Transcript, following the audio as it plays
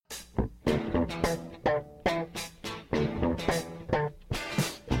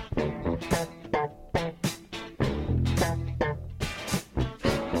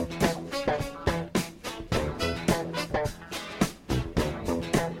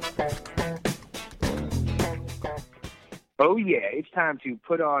Oh yeah, it's time to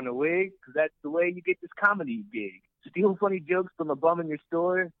put on a wig, because that's the way you get this comedy gig. Steal funny jokes from a bum in your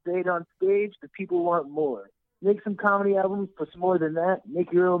store, say it on stage, the people want more. Make some comedy albums for some more than that,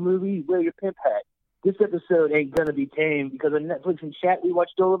 make your own movie, wear your pimp hat. This episode ain't gonna be tame, because on Netflix and chat we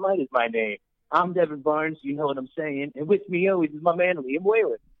watch Dolomite is my name. I'm Devin Barnes, you know what I'm saying, and with me always is my man Liam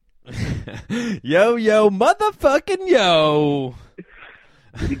Whalen. Yo, motherfucking yo.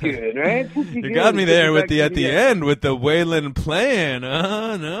 Pretty good, right? You got me there with the at the end with the Whalen playing.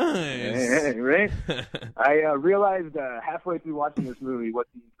 Oh, nice. Yeah, right? I realized halfway through watching this movie what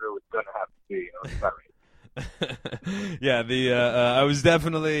the intro was going to have to be. I was about right. Yeah, I was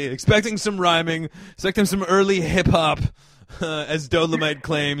definitely expecting some rhyming, expecting some early hip hop, as Dolomite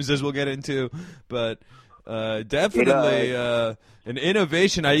claims, as we'll get into, but definitely an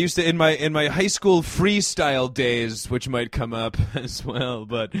innovation. I used to in my high school freestyle days, which might come up as well,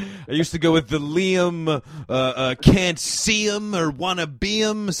 but I used to go with the Liam can't see him or wanna be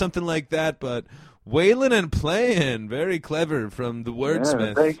him, something like that, but Whalen and playing, very clever from the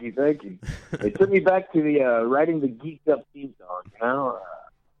wordsmith. Yeah, thank you. It took me back to the writing the Geeked Up theme song, you know?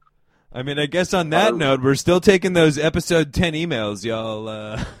 I mean, I guess on that note, we're still taking those episode 10 emails, y'all.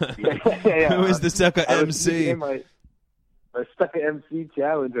 Yeah. Who is the sucker MC? My sucker MC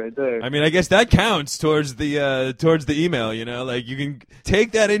challenge right there. I mean, I guess that counts towards the email, you know? Like, you can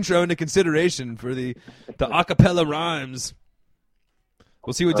take that intro into consideration for the acapella rhymes.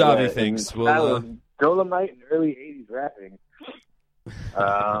 We'll see what Davi thinks. We'll, Dolomite and early 80s rapping.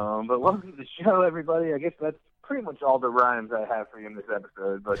 But welcome to the show, everybody. I guess that's pretty much all the rhymes I have for you in this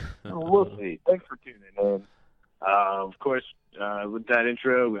episode, but we'll see. Thanks for tuning in. Of course, with that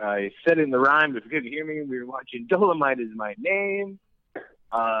intro, I said in the rhyme, if you couldn't hear me, we were watching Dolomite is my name.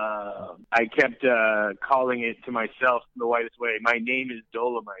 I kept calling it to myself the whitest way. My name is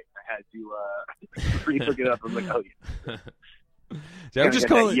Dolomite. I had to re-look it up. I'm like, oh, yeah. Yeah, I'm just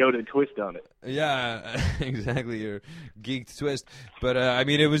calling that Yoda twist on it. Yeah, exactly, your geeked twist. But I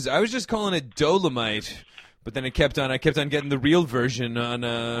mean, I was just calling it Dolomite, but then I kept on getting the real version on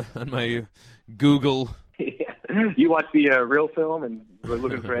my Google. Yeah. You watched the real film and were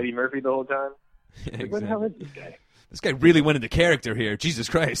looking for Eddie Murphy the whole time. Yeah, exactly. What the hell is this guy? This guy really went into character here. Jesus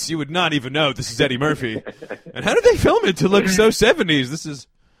Christ, you would not even know this is Eddie Murphy. And how did they film it to look so 70s? This is.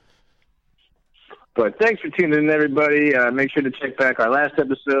 But thanks for tuning in, everybody. Make sure to check back our last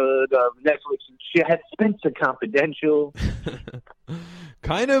episode of Netflix and Chat, Spencer Confidential.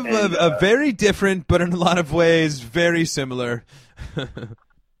 Kind of a very different, but in a lot of ways, very similar.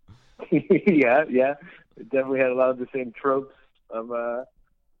 Yeah. It definitely had a lot of the same tropes.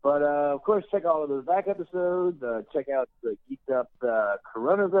 But, of course, check all of those back episodes. Check out the Geeked Up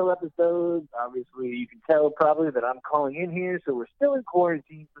Coronaville episodes. Obviously, you can tell probably that I'm calling in here, so we're still in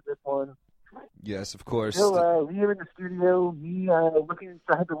quarantine for this one. Yes, of course. So, here in the studio, me looking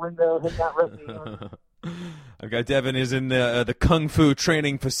inside the window, him not wrestling. I've got Devin is in the Kung Fu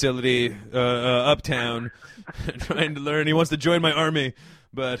training facility uptown, trying to learn. He wants to join my army,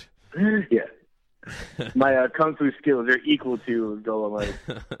 but... Yeah. My Kung Fu skills are equal to Dolomite.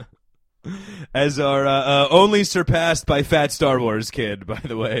 As are only surpassed by Fat Star Wars Kid, by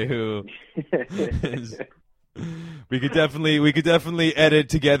the way, who is... We could definitely edit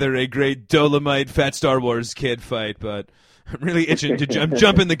together a great Dolomite Fat Star Wars Kid fight, but I'm really itching to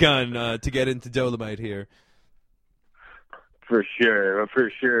jumping the gun to get into Dolomite here. For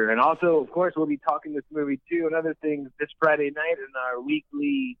sure. And also, of course, we'll be talking this movie too and other things this Friday night in our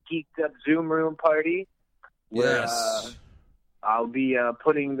weekly Geeked Up Zoom room party. Where, yes. I'll be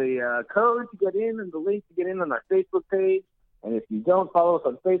putting the code to get in and the link to get in on our Facebook page. And if you don't follow us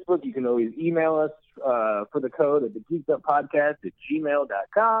on Facebook, you can always email us for the code at the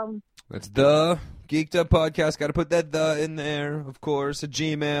geekeduppodcast@gmail.com. That's the Geeked Up Podcast. Got to put that the in there, of course, at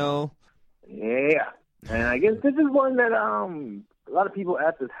Gmail. Yeah. And I guess this is one that a lot of people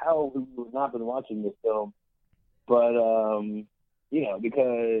ask us how we've not been watching this film. But,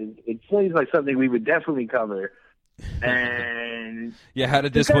 because it seems like something we would definitely cover. And yeah, how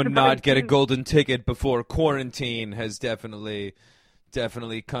did this one not get a golden ticket before quarantine has definitely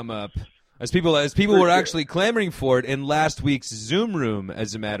come up. As people were actually clamoring for it in last week's Zoom room,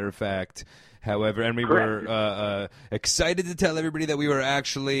 as a matter of fact. However, and we were excited to tell everybody that we were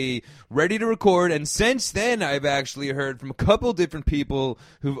actually ready to record. And since then, I've actually heard from a couple different people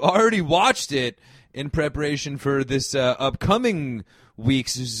who've already watched it in preparation for this upcoming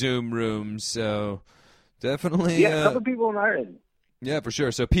week's Zoom room. So definitely, a couple people in Ireland. Yeah, for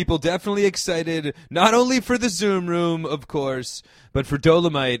sure. So people definitely excited, not only for the Zoom room, of course, but for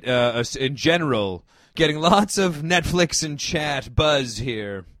Dolomite in general. Getting lots of Netflix and chat buzz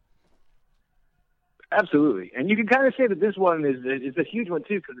here. Absolutely. And you can kind of say that this one is a huge one,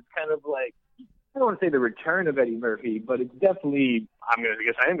 too, because it's kind of like, I don't want to say the return of Eddie Murphy, but it's definitely, I am going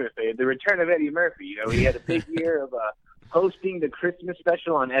to say it, the return of Eddie Murphy. You know, he had a big year of hosting the Christmas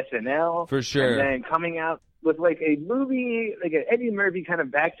special on SNL. For sure. And then coming out with like a movie, like an Eddie Murphy kind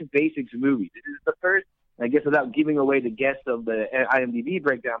of back to basics movie. This is the first, I guess without giving away the guest of the IMDb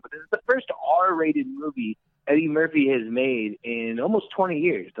breakdown, but this is the first R-rated movie Eddie Murphy has made in almost 20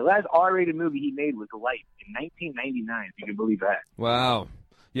 years. The last R-rated movie he made was Life in 1999, if you can believe that. Wow.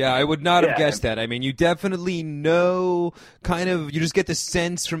 Yeah, I would not have guessed that. I mean, you definitely know, you just get the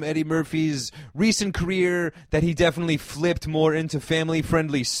sense from Eddie Murphy's recent career that he definitely flipped more into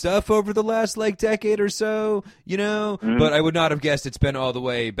family-friendly stuff over the last, decade or so, you know? Mm-hmm. But I would not have guessed it's been all the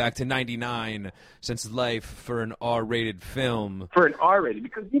way back to 99 since Life for an R-rated film. For an R-rated,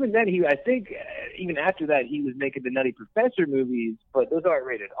 because even then, I think, even after that, he was making the Nutty Professor movies, but those aren't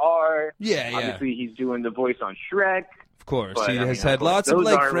rated R. Yeah. Obviously, he's doing the voice on Shrek. Of course, but, he has had lots of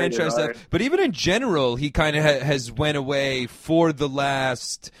franchise stuff, but even in general, he kind of has went away for the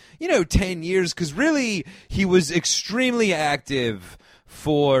last 10 years because really he was extremely active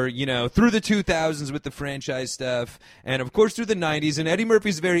for through the 2000s with the franchise stuff, and of course through the 90s. And Eddie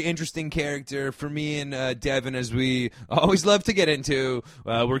Murphy's a very interesting character for me and Devin, as we always love to get into.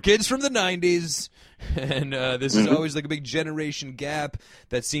 We're kids from the 90s. And this is always like a big generation gap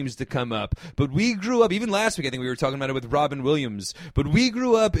that seems to come up. But we grew up, even last week I think we were talking about it with Robin Williams, but we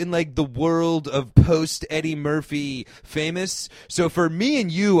grew up in the world of post-Eddie Murphy famous. So for me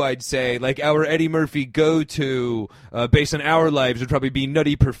and you, I'd say our Eddie Murphy go-to based on our lives would probably be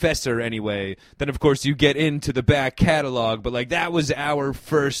Nutty Professor anyway. Then of course you get into the back catalog, but that was our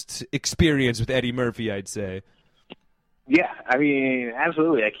first experience with Eddie Murphy, I'd say. Yeah, I mean,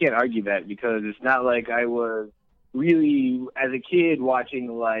 absolutely. I can't argue that because it's not like I was really, as a kid, watching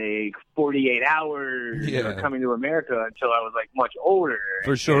 48 Hours or Coming to America until I was much older.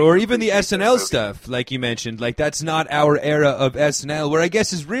 For sure. Or even the SNL stuff, like you mentioned. That's not our era of SNL, where I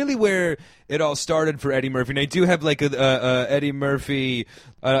guess is really where it all started for Eddie Murphy. And I do have a Eddie Murphy,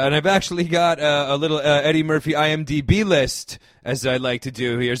 and I've actually got a little Eddie Murphy IMDb list, as I like to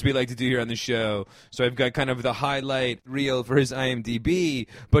do here, as we like to do here on the show. So I've got kind of the highlight reel for his IMDb.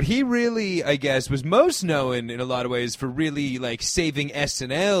 But he really, I guess, was most known in a lot of ways for really saving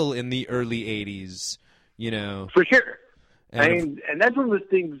SNL in the early 80s, For sure. And that's one of the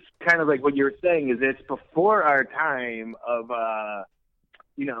things, kind of like what you were saying, is it's before our time of, a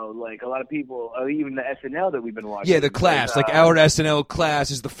lot of people, even the SNL that we've been watching. Yeah, the class. Our SNL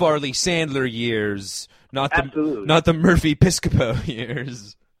class is the Farley Sandler years, not the Murphy Piscopo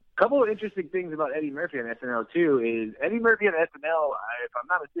years. A couple of interesting things about Eddie Murphy on SNL, too, is Eddie Murphy on SNL, if I'm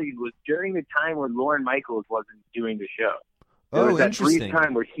not mistaken, was during the time when Lorne Michaels wasn't doing the show. There was that brief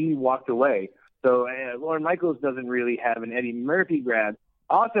time where he walked away. So Lorne Michaels doesn't really have an Eddie Murphy grab.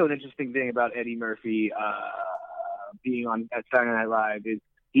 Also, an interesting thing about Eddie Murphy being on Saturday Night Live is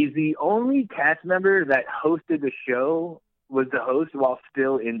he's the only cast member that hosted the show, was the host while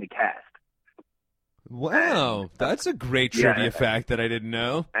still in the cast. Wow, that's a great trivia fact that I didn't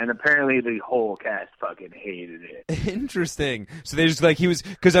know. And apparently the whole cast fucking hated it. Interesting. So they just he was,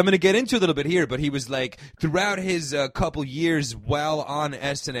 because I'm going to get into a little bit here, but he was throughout his couple years while on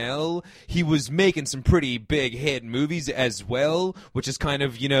SNL, he was making some pretty big hit movies as well, which is kind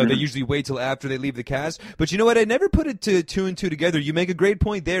of, they usually wait till after they leave the cast. But you know what? I never put it to two and two together. You make a great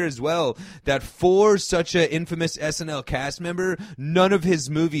point there as well, that for such an infamous SNL cast member, none of his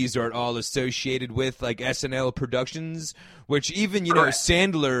movies are at all associated with SNL productions, which even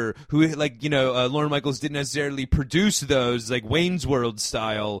Sandler, who Lorne Michaels didn't necessarily produce those Wayne's World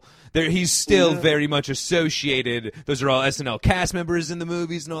style. He's still very much associated. Those are all SNL cast members in the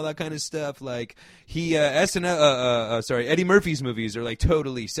movies and all that kind of stuff. Eddie Murphy's movies are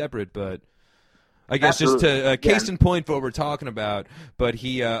totally separate, but. I guess Absolutely. Just to case in point for what we're talking about, but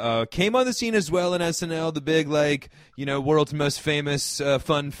he came on the scene as well in SNL, the big world's most famous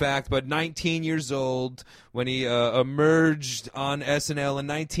fun fact. But 19 years old when he emerged on SNL in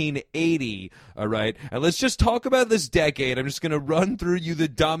 1980. All right, and let's just talk about this decade. I'm just going to run through you the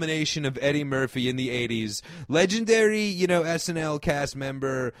domination of Eddie Murphy in the 80s. Legendary, SNL cast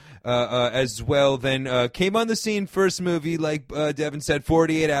member as well. Then came on the scene, first movie, like Devin said,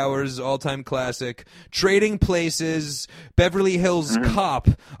 48 Hours, all-time classic. Trading Places, Beverly Hills Cop.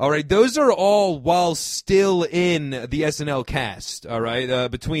 All right, those are all while still in the SNL cast. All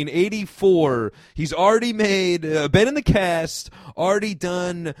right, between 84, he's already made, been in the cast, already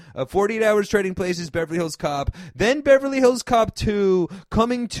done 48 Hours, Trading Places, Beverly Hills Cop, then Beverly Hills Cop 2,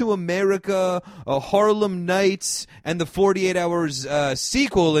 Coming to America, Harlem Nights, and the 48 Hours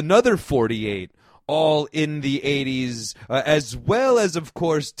sequel, another 48. All in the 80s, as well as, of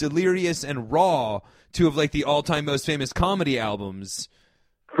course, Delirious and Raw, two of like the all-time most famous comedy albums.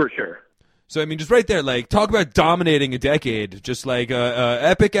 For sure. So, I mean, just right there, like, talk about dominating a decade. Just like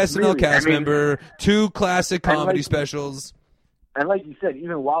epic SNL Really, cast member, two classic comedy specials. And like you said,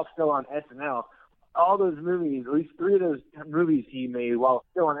 even while still on SNL, all those movies, at least 3 of those movies he made while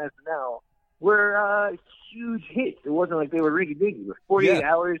still on SNL, were huge hits. It wasn't like they were rinky-dinky. 48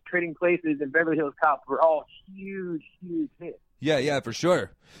 Hours, Trading Places, and Beverly Hills Cop were all huge, huge hits. Yeah, for sure.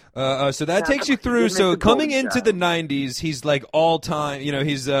 So that takes you through. So coming into the 90s, he's like all-time,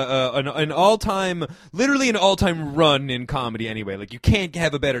 he's an all-time, literally an all-time run in comedy anyway. Like, you can't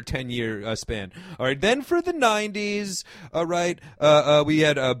have a better 10-year span. All right, then for the 90s, all right, we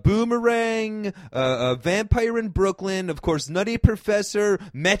had Boomerang, Vampire in Brooklyn, of course, Nutty Professor,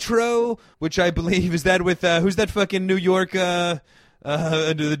 Metro, which I believe, is that with, who's that fucking New York,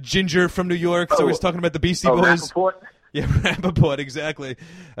 the ginger from New York? So he's talking about the Beastie Boys. Rappaport? Yeah, Rappaport, exactly.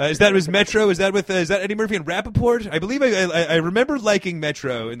 Is that was Metro? Is that with is that Eddie Murphy and Rappaport? I believe I remember liking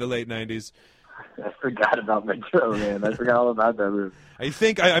Metro in the late 90s. I forgot about Metro, man. I forgot all about that movie. I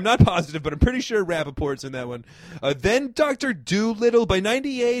think I'm not positive, but I'm pretty sure Rappaport's in that one. Then Dr. Dolittle by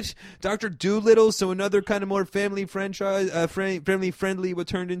 '98. Dr. Dolittle, so another kind of more family franchise, family friendly, what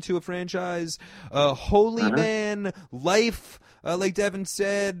turned into a franchise. Holy Man, Life. Like Devin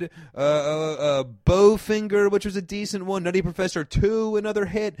said, Bowfinger, which was a decent one. Nutty Professor 2, another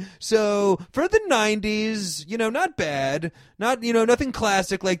hit. So for the 90s, not bad. Not, nothing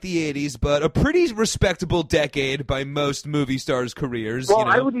classic like the 80s, but a pretty respectable decade by most movie stars' careers. Well,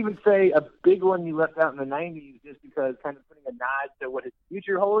 I would even say a big one you left out in the 90s just because kind of putting a nod to what his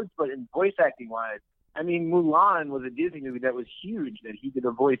future holds, but in voice acting-wise, I mean, Mulan was a Disney movie that was huge that he did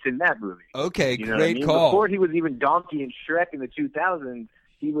a voice in that movie. Okay, great call. Before he was even Donkey and Shrek in the 2000s,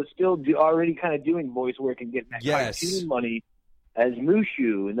 he was still already kind of doing voice work and getting that cartoon money as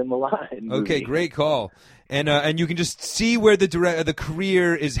Mushu in the Mulan movie. Okay, great call. And you can just see where the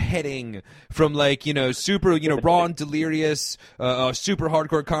career is heading from, like, super, raw and delirious, super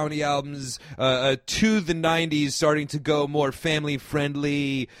hardcore comedy albums, to the 90s starting to go more family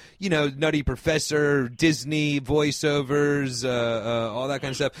friendly, Nutty Professor, Disney voiceovers, all that kind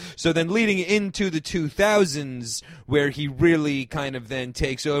of stuff. So then leading into the 2000s, where he really kind of then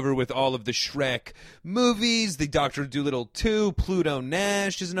takes over with all of the Shrek movies, the Dr. Dolittle 2, Pluto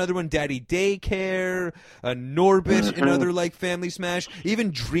Nash is another one, Daddy Daycare, Norbit, another like family smash.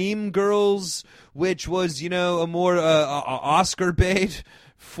 Even Dreamgirls, which was, a more Oscar bait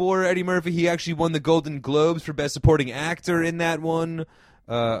for Eddie Murphy. He actually won the Golden Globes for Best Supporting Actor in that one,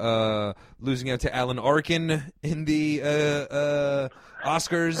 losing out to Alan Arkin in the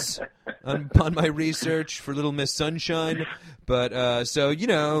Oscars on my research for Little Miss Sunshine. But so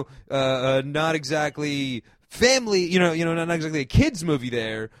not exactly family, not exactly a kids movie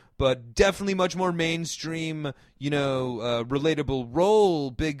there, but definitely much more mainstream, relatable role,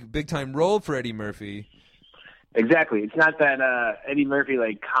 big time role for Eddie Murphy. Exactly. It's not that Eddie Murphy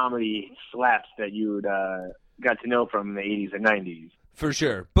like comedy slaps that you would got to know from the 80s and 90s. For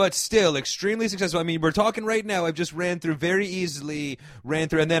sure. But still, extremely successful. I mean, we're talking right now, I've just ran through,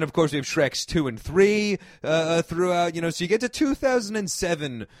 and then, of course, we have Shreks 2 and 3 throughout, so you get to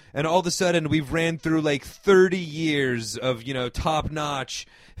 2007, and all of a sudden, we've ran through, like, 30 years of, top-notch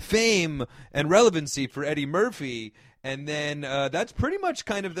fame and relevancy for Eddie Murphy. And then that's pretty much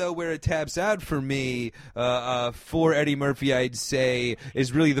kind of, though, where it taps out for me for Eddie Murphy, I'd say,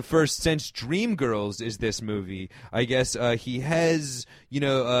 is really the first since Dreamgirls is this movie. I guess he has,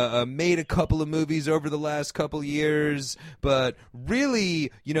 made a couple of movies over the last couple years, but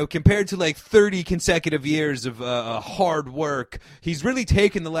really, compared to like 30 consecutive years of hard work, he's really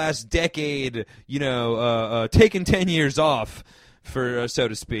taken the last decade, taken 10 years off, for so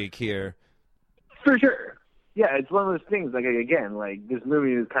to speak, here. For sure. Yeah, it's one of those things, like, again, like, this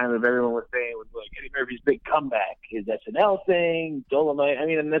movie is kind of, everyone was saying, was like Eddie Murphy's big comeback, his SNL thing, Dolomite. I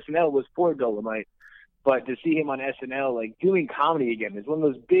mean, and SNL was for Dolomite, But to see him on SNL, like, doing comedy again, is one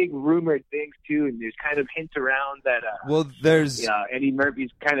of those big rumored things, too, and there's kind of hints around that Eddie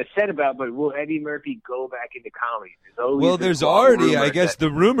Murphy's kind of said about, but will Eddie Murphy go back into comedy? There's already, I guess, the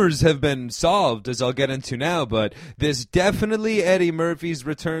rumors have been solved, as I'll get into now, but there's definitely Eddie Murphy's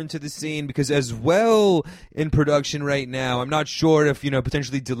return to the scene, because as well in production right now, I'm not sure if,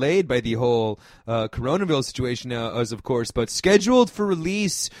 potentially delayed by the whole coronavirus situation now, as of course, but scheduled for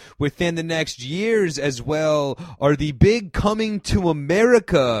release within the next years as well are the big Coming to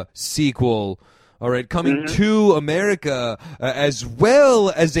America sequel. All right, Coming to America, as well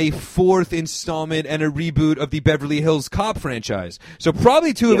as a fourth installment and a reboot of the Beverly Hills Cop franchise. So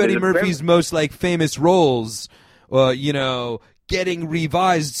probably two of Eddie Murphy's most famous roles, getting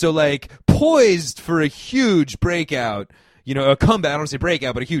revised. So poised for a huge breakout. A comeback. I don't say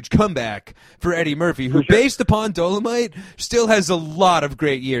breakout, but a huge comeback for Eddie Murphy, who, based upon Dolomite, still has a lot of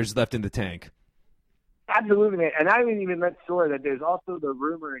great years left in the tank. Absolutely, man. And I haven't even met sure that there's also the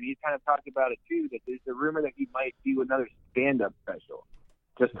rumor, and he's kind of talked about it too, that there's the rumor that he might do another stand-up special.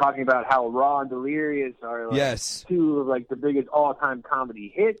 Just talking about how Raw and Delirious are two of the biggest all-time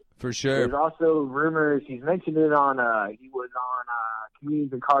comedy hits. For sure. There's also rumors, he's mentioned it on, he was on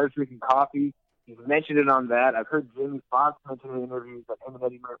Comedians in Cars Drinking Coffee. He's mentioned it on that. I've heard Jamie Foxx mention in interviews that him and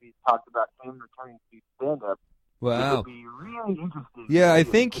Eddie Murphy talked about him returning to stand-up. Wow. It would be really interesting. Yeah, I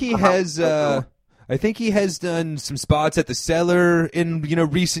think he has... I think he has done some spots at the Cellar in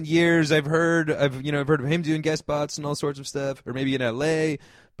recent years. I've heard of him doing guest spots and all sorts of stuff, or maybe in L.A.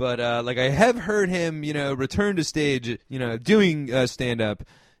 But I have heard him return to stage, doing stand up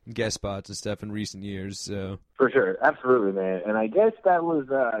and guest spots and stuff in recent years. So for sure, absolutely, man. And I guess that was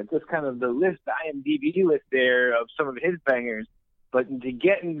just kind of the list, the IMDb list there of some of his bangers. But to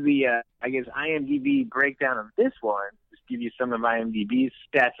get into the IMDb breakdown of this one. Give you some of IMDb's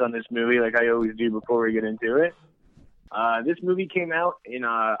stats on this movie, like I always do before we get into it. This movie came out in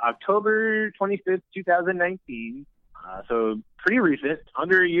October 25th, 2019, so pretty recent,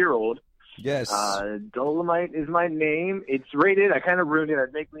 under a year old. Yes. Dolomite is my name. It's rated, I kind of ruined it,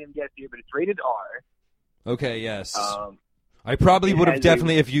 I'd make Liam guess here, but it's rated R. Okay, yes. I probably would have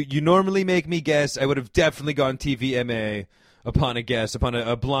definitely, if you normally make me guess, I would have definitely gone TVMA upon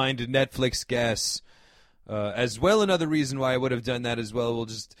a blind Netflix guess. As well, another reason why I would have done that as well, we'll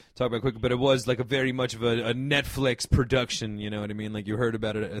just talk about it quickly, but it was a very much of a Netflix production, you know what I mean? You heard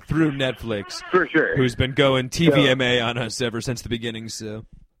about it through Netflix. For sure. Who's been going TVMA on us ever since the beginning, so...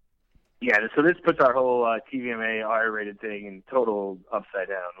 Yeah, so this puts our whole TVMA R-rated thing in total upside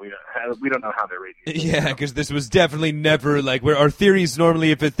down. We don't know how they're rating it. Yeah, because this was definitely never where our theories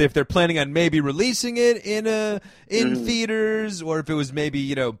normally, if they're planning on maybe releasing it in theaters, or if it was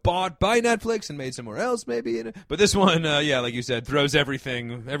maybe bought by Netflix and made somewhere else, maybe. But this one, like you said, throws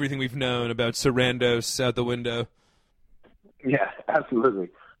everything we've known about Sarandos out the window. Yeah, absolutely.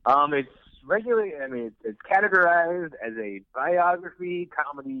 It's categorized as a biography,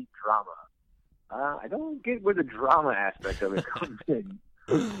 comedy, drama. I don't get where the drama aspect of it comes in.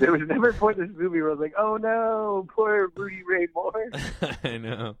 There was never a point in this movie where I was like, oh no, poor Rudy Ray Moore. I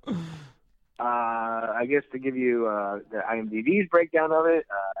know. I guess to give you the IMDb's breakdown of it,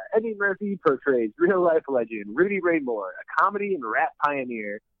 Eddie Murphy portrays real-life legend Rudy Ray Moore, a comedy and rap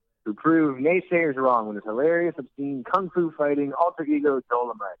pioneer who proved naysayers wrong when his hilarious, obscene kung fu fighting alter ego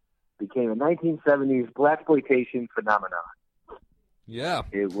Dolomite became a 1970s blaxploitation phenomenon. Yeah.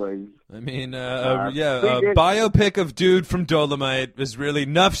 It was... a biopic of dude from Dolomite is really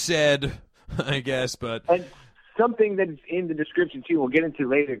enough said, I guess, but... And something that is in the description, too, we'll get into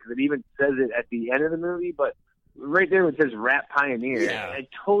later, because it even says it at the end of the movie, but right there it says rap pioneer. Yeah. I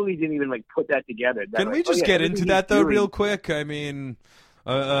totally didn't even, put that together. Can we just get into that, though, real quick? I mean...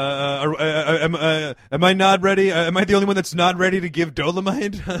 am I not ready? Am I the only one that's not ready to give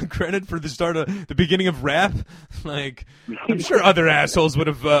Dolomite credit for the beginning of rap? I'm sure other assholes would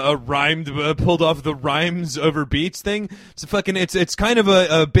have pulled off the rhymes over beats thing. It's kind of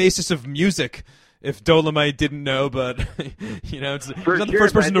a basis of music. If Dolomite didn't know, but he's not the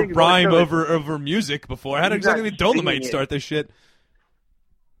first person to rhyme over music before. How did exactly Dolomite start this shit?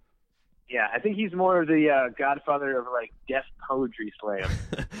 Yeah, I think he's more of the godfather of Def Poetry Slam.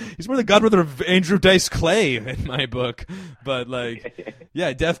 He's more the godfather of Andrew Dice Clay in my book, but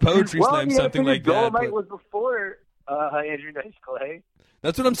Def Poetry Slam, something like that. Dolomite was before Andrew Dice Clay.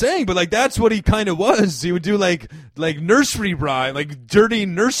 That's what I'm saying, but that's what he kind of was. He would do nursery rhyme, dirty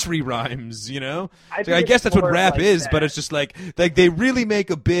nursery rhymes, I guess that's what rap is, but it's just they really make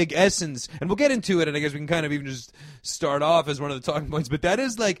a big essence, and we'll get into it, and I guess we can kind of even just start off as one of the talking points, but that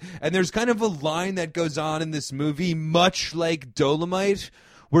is and there's kind of a line that goes on in this movie, much like Dolomite,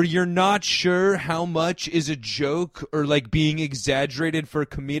 where you're not sure how much is a joke or like being exaggerated for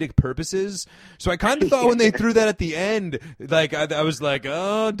comedic purposes. So I kind of thought when they threw that at the end, like I was like,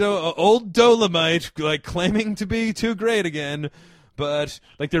 oh, old Dolomite, like claiming to be too great again. But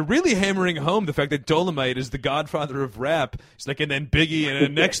like they're really hammering home the fact that Dolomite is the godfather of rap. It's like, and then Biggie, and the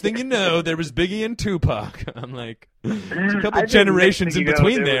next thing you know, there was Biggie and Tupac. I'm like, there's a couple generations in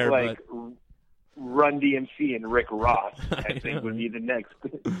between there. Like, but Run DMC and Rick Ross, I think, would be the next.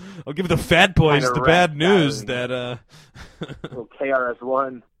 I'll give the Fat Boys the bad news that little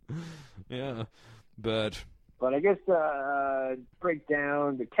KRS-One. Yeah, but I guess break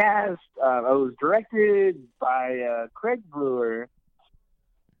down the cast. It was directed by Craig Brewer,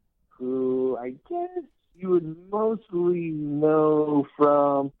 who I guess you would mostly know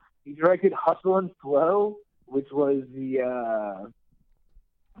from. He directed Hustle and Flow, which was the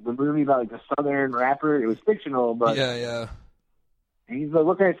movie about like the Southern rapper. It was fictional, but yeah. He's like,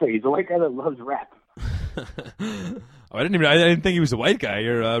 what can I say? He's a white guy that loves rap. I didn't think he was a white guy.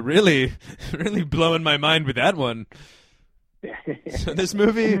 You're really blowing my mind with that one. So this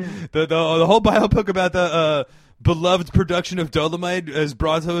movie, the whole biopic about the beloved production of Dolomite is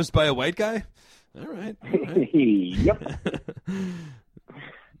brought to us by a white guy. All right. Yep.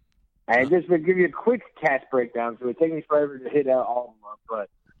 And just to give you a quick cast breakdown, so it would take me forever to hit out all of them, but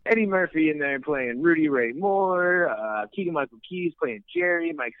Eddie Murphy in there playing Rudy Ray Moore, Keegan-Michael Key playing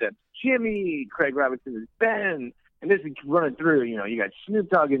Jerry, Mike Epps Jimmy, Craig Robinson is Ben, and this is running through, you got Snoop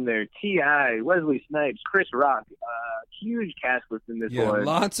Dogg in there, T.I., Wesley Snipes, Chris Rock, huge cast list in this one.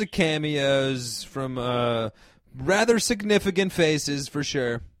 Lots of cameos from rather significant faces for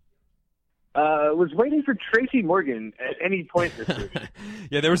sure. Was waiting for Tracy Morgan at any point this movie.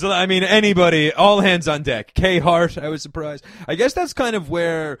 Yeah, there was anybody, all hands on deck. Kay Hart, I was surprised. I guess that's kind of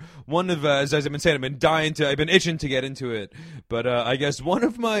where one of, as I've been saying, I've been itching to get into it. But I guess one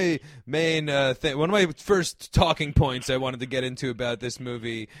of my main, one of my first talking points I wanted to get into about this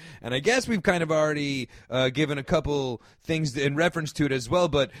movie, and I guess we've kind of already given a couple things in reference to it as well,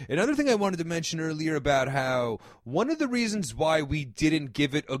 but another thing I wanted to mention earlier about how one of the reasons why we didn't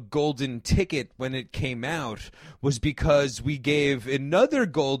give it a golden ticket when it came out was because we gave another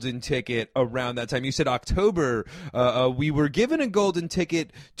golden ticket around that time. You said October. We were given a golden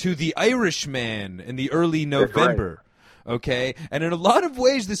ticket to The Irishman in the early November. Okay, and in a lot of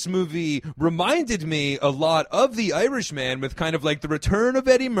ways, this movie reminded me a lot of The Irishman, with kind of like the return of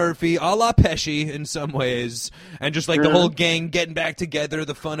Eddie Murphy, a la Pesci in some ways, and just like the whole gang getting back together,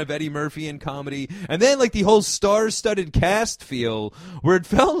 the fun of Eddie Murphy in comedy, and then like the whole star-studded cast feel, where it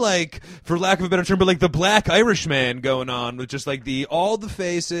felt like, for lack of a better term, but like the Black Irishman going on, with just like all the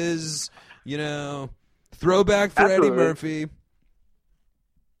faces, throwback for Absolutely. Eddie Murphy.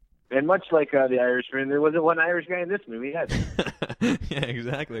 And much like The Irishman, there wasn't one Irish guy in this movie either. Yeah,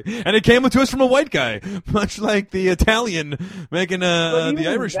 exactly. And it came to us from a white guy, much like the Italian making The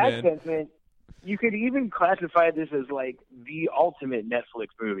Irishman. Sense, man, you could even classify this as like the ultimate Netflix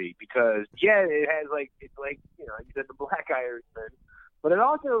movie because, it has it's like, you said, the Black Irishman, but it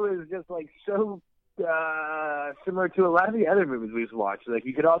also is just like so similar to a lot of the other movies we've watched. Like,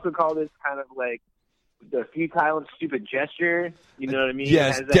 you could also call this kind of like the futile and stupid gesture, you know what I mean?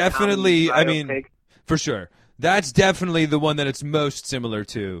 Yes, definitely. For sure. That's definitely the one that it's most similar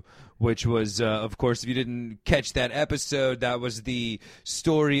to, which was, of course, if you didn't catch that episode, that was the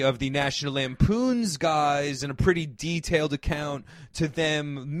story of the National Lampoon's guys and a pretty detailed account to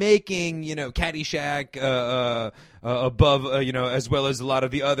them making, Caddyshack above, as well as a lot of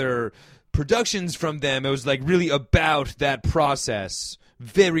the other productions from them. It was like really about that process,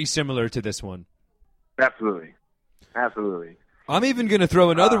 very similar to this one. Absolutely. I'm even going to throw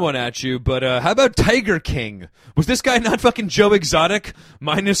another one at you, but how about Tiger King? Was this guy not fucking Joe Exotic,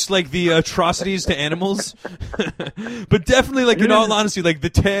 minus, like, the atrocities to animals? But definitely, like, in all honesty, like, the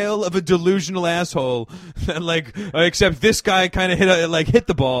tale of a delusional asshole, that, like, except this guy kind of hit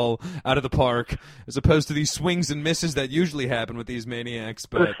the ball out of the park, as opposed to these swings and misses that usually happen with these maniacs.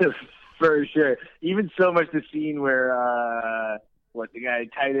 But For sure. Even so much the scene where, the guy,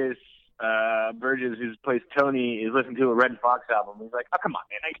 Titus Burgess, who plays Tony, is listening to a Red Fox album. He's like, "Oh, come on,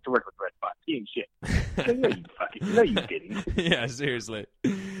 man! I used to work with Red Fox. He ain't shit." No, you didn't. Yeah, seriously.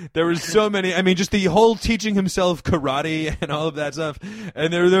 There was so many. Just the whole teaching himself karate and all of that stuff.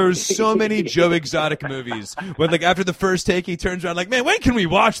 And there were so many Joe Exotic movies. When, like, after the first take, he turns around like, "Man, when can we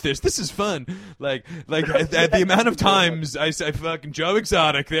watch this? This is fun." Like at the amount of times I say, "Fucking Joe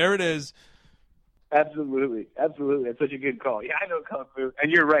Exotic," there it is. Absolutely. That's such a good call. Yeah, I know Kung Fu.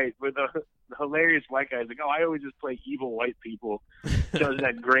 And you're right. With the hilarious white guy. He's like, oh, I always just play evil white people. Does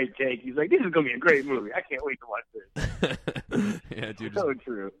that great take. He's like, this is going to be a great movie. I can't wait to watch this. Yeah, dude. So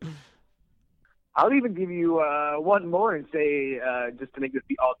true. I'll even give you one more and say, just to make this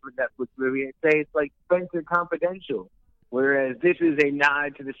the ultimate Netflix movie, and say it's like Spencer Confidential. Whereas this is a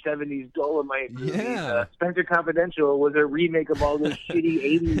nod to the 70s Dolomite movies. Yeah. Spencer Confidential was a remake of all those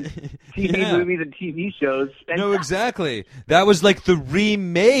shitty 80s TV movies and TV shows. No, exactly. That was like the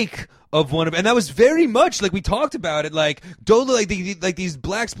remake of one of, and that was very much like we talked about it. Like like these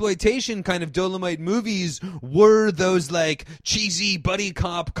blaxploitation kind of Dolomite movies were those like cheesy buddy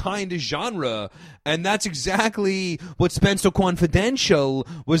cop kind of genre, and that's exactly what Spencer Confidential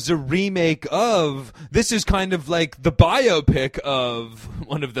was a remake of. This is kind of like the biopic of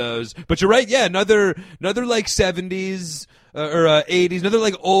one of those. But you're right, yeah, another like 70s. Or 80s, another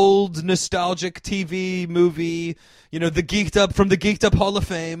like old nostalgic TV movie, you know, the Geeked Up Hall of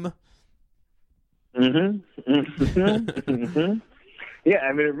Fame. Mm-hmm. Yeah,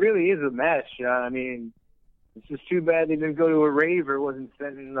 I mean, it really is a mess. I mean, it's just too bad they didn't go to a rave or wasn't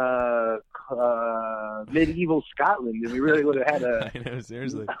set in medieval Scotland, and we really would have had I know,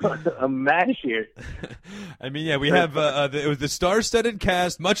 seriously. a mash here. I mean, yeah, we have it was the star-studded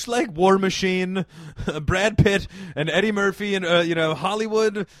cast, much like War Machine, Brad Pitt and Eddie Murphy, and you know,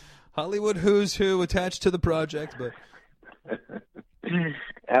 Hollywood who's who attached to the project, but.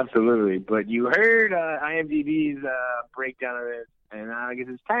 Absolutely, but you heard IMDb's breakdown of it, and I guess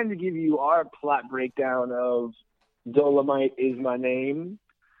it's time to give you our plot breakdown of Dolomite Is My Name,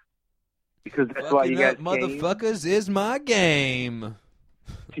 because that's Fucking why you guys motherfuckers is my game.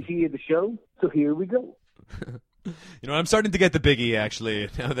 To hear the show, so here we go. You know, I'm starting to get the biggie, actually,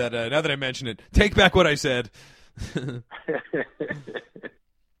 now that I mention it. Take back what I said.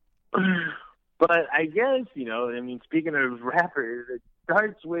 But I guess, you know, I mean, speaking of rappers, it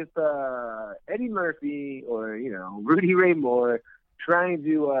starts with Eddie Murphy or, you know, Rudy Ray Moore trying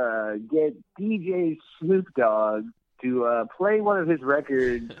to get DJ Snoop Dogg to play one of his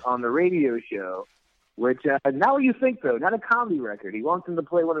records on the radio show, which, now you think, though, not a comedy record. He wants him to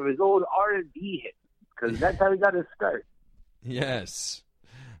play one of his old R&B hits, because that's how he got his start. Yes.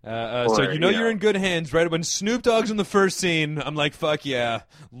 So you know you're in good hands, right? When Snoop Dogg's in the first scene, I'm like, fuck yeah,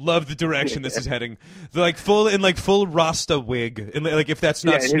 love the direction this is heading. They're like full Rasta wig, and like if that's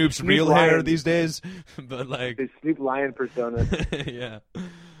not Snoop's Snoop real Lion, hair these days, but like his Snoop Lion persona. Yeah,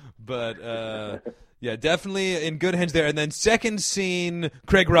 but yeah, definitely in good hands there. And then second scene,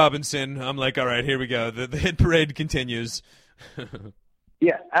 Craig Robinson. I'm like, all right, here we go. The hit parade continues.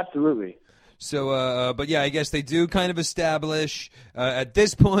 Yeah, absolutely. So, but yeah, I guess they do kind of establish at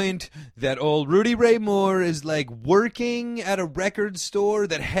this point that old Rudy Ray Moore is like working at a record store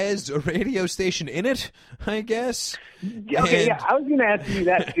that has a radio station in it, I guess. Okay, yeah, I was going to ask you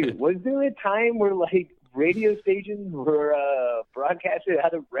that too. Was there a time where like radio stations were broadcasted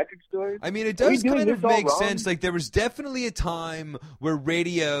out of record stores? I mean, it does kind of make sense. Like, there was definitely a time where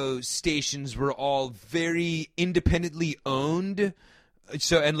radio stations were all very independently owned.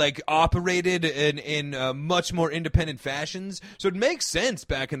 So and like operated in much more independent fashions. So it makes sense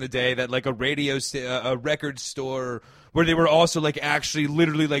back in the day that like a record store where they were also like actually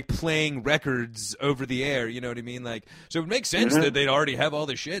literally like playing records over the air. You know what I mean? Like, so it makes sense that they'd already have all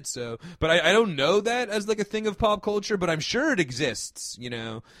the shit. So, but I don't know that as like a thing of pop culture, but I'm sure it exists. You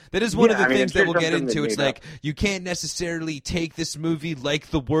know, that is one of the things that we'll get into. It's like you can't necessarily take this movie like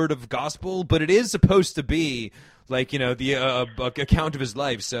the word of gospel, but it is supposed to be. Like, you know, the account of his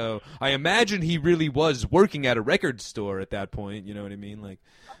life. So I imagine he really was working at a record store at that point. You know what I mean? Like,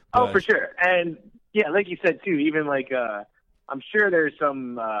 oh, for sure. And yeah, like you said too, even like I'm sure there's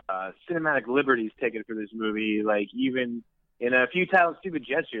some cinematic liberties taken for this movie. Like even in a Futile and Stupid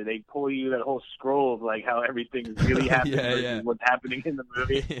Gesture, they pull you that whole scroll of like how everything is really happening versus what's happening in the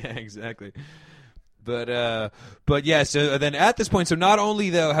movie. Yeah, exactly. But yeah, so then at this point, so not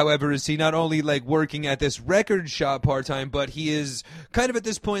only though, however, is he not only like working at this record shop part-time, but he is kind of at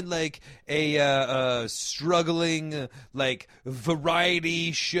this point like a struggling like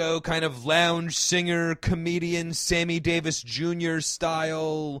variety show kind of lounge singer, comedian, Sammy Davis Jr.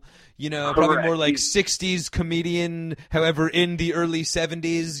 style, you know, probably more like 60s comedian, however, in the early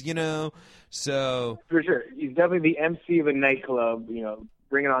 70s, you know, so. For sure. He's definitely the MC of a nightclub, you know,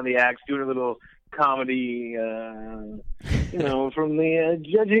 bringing on the acts, doing a little comedy, you know, from the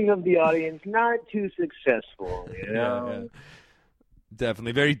judging of the audience, not too successful, you know? Yeah.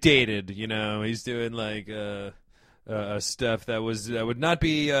 Definitely very dated, you know. He's doing like stuff that would not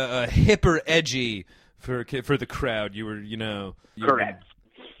be hip or edgy for the crowd. Correct.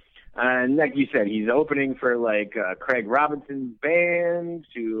 And like you said, he's opening for like Craig Robinson's band,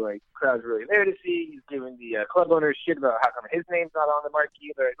 who like crowd's really there to see. He's giving the club owners shit about how come his name's not on the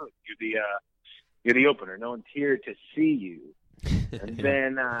marquee. They're like, look, you're the opener. No one's here to see you. And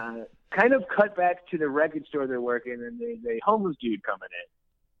then kind of cut back to the record store they're working, and there's a homeless dude coming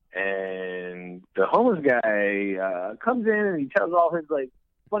in. And the homeless guy comes in and he tells all his like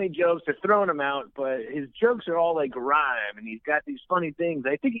funny jokes. They're throwing him out, but his jokes are all like rhyme, and he's got these funny things.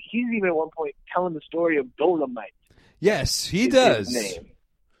 I think he's even at one point telling the story of Dolomite. Yes, he does. His name.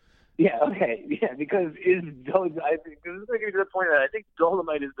 Yeah, okay, yeah, because I think to the point that I think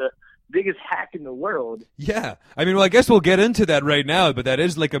Dolomite is the biggest hack in the world. Yeah, I mean, well, I guess we'll get into that right now, but that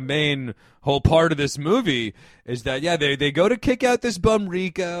is like a main whole part of this movie is that, yeah, they go to kick out this bum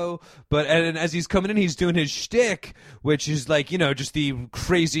Rico, but and as he's coming in, he's doing his shtick, which is like, you know, just the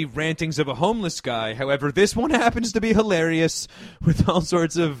crazy rantings of a homeless guy. However, this one happens to be hilarious with all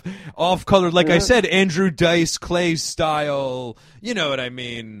sorts of off-color, like I said, Andrew Dice Clay style, you know what I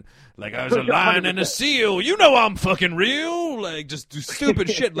mean? Like, I was a lion and a seal. You know I'm fucking real. Like, just do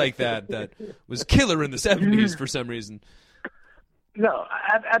stupid shit like that was killer in the 70s for some reason. No,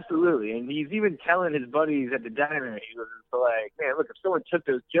 absolutely. And he's even telling his buddies at the diner, he was like, man, look, if someone took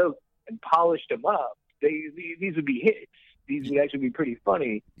those jokes and polished them up, these would be hits. These would actually be pretty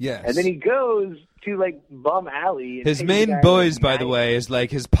funny. Yes. And then he goes to, like, Bum Alley. And his main boys, by the way, is,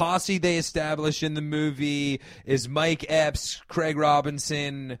 like, his posse they establish in the movie is Mike Epps, Craig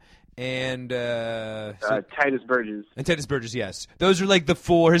Robinson, and Titus Burgess. And Titus Burgess, yes. Those are like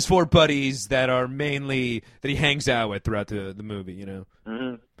his four buddies that are mainly that he hangs out with throughout the movie, you know.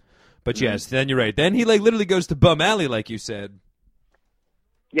 Mm-hmm. But yes, then you're right. Then he like literally goes to Bum Alley, like you said.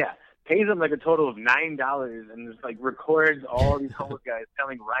 Yeah, pays him like a total of $9 and just like records all these homeless guys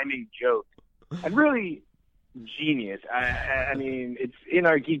telling rhyming jokes. And really genius. I mean, it's in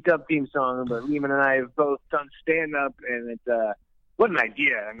our Geeked Up theme song, but Lehman and I have both done stand up, and it's what an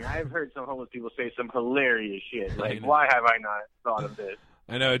idea. I mean, I've heard some homeless people say some hilarious shit. Like, why have I not thought of this?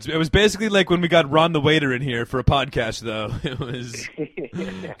 I know. It was basically like when we got Ron the Waiter in here for a podcast, though. It was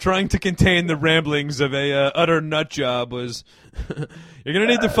trying to contain the ramblings of a utter nut job. Was you're gonna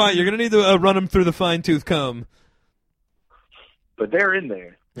need to run him through the fine tooth comb. But they're in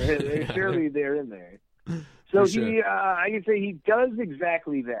there. Surely they're in there. So sure. I can say he does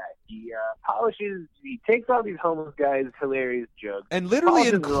exactly that. He takes all these homeless guys' hilarious jokes. And literally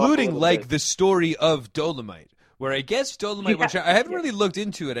including, like, the story of Dolomite. Where I guess Dolomite, which I haven't really looked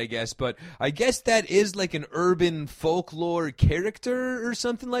into it, I guess, but I guess that is like an urban folklore character or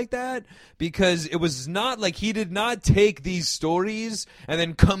something like that, because it was not like he did not take these stories and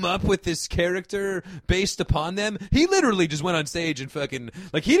then come up with this character based upon them. He literally just went on stage and fucking,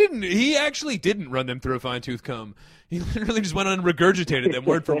 like, he actually didn't run them through a fine-tooth comb. He literally just went on and regurgitated them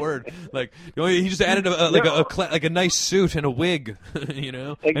word for word. Like, he just added a nice suit and a wig, you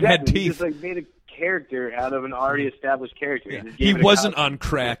know, exactly. And had teeth. He just, like, made a character out of an already established character. Yeah. He wasn't on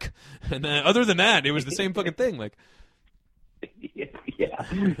crack, and other than that, it was the same fucking thing. Like, yeah,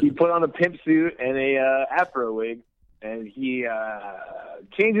 he put on a pimp suit and a afro wig, and he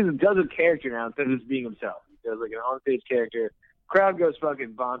does a character now instead of just being himself. He does like an on-stage character. Crowd goes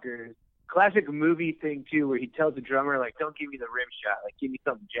fucking bonkers. Classic movie thing too, where he tells the drummer like, "Don't give me the rim shot, like give me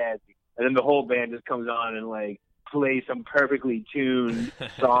something jazzy," and then the whole band just comes on and like play some perfectly tuned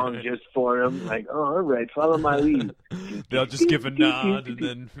song just for him. Like, oh, all right, follow my lead. They'll just give a nod and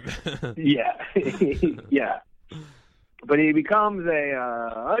then yeah. Yeah. But he becomes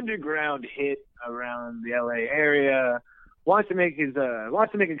a underground hit around the LA area. Wants to make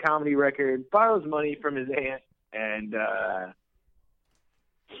a comedy record, borrows money from his aunt, and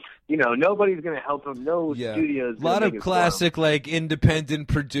nobody's going to help him. No studios. A lot of classic, like, independent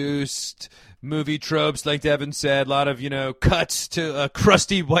produced movie tropes, like Devin said. A lot of, cuts to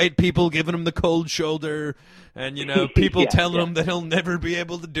crusty white people giving him the cold shoulder, and, people telling him that he'll never be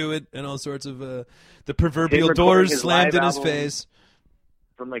able to do it, and all sorts of the proverbial doors slammed in his face.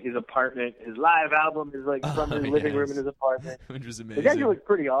 From like his apartment, his live album is like from his living room in his apartment, which was amazing. It actually looks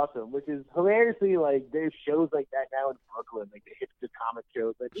pretty awesome. Which is hilariously like there's shows like that now in Brooklyn, like the hipster comic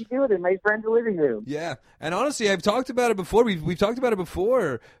shows. Like we do it in my friend's living room. Yeah, and honestly, I've talked about it before. We've talked about it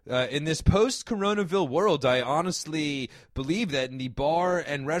before in this post-Coronaville world. I honestly believe that in the bar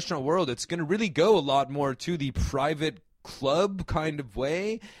and restaurant world, it's going to really go a lot more to the private club kind of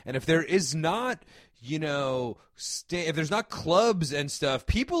way. And if there is not, if there's not clubs and stuff,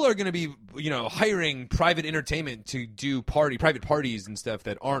 people are going to be, hiring private entertainment to do private parties and stuff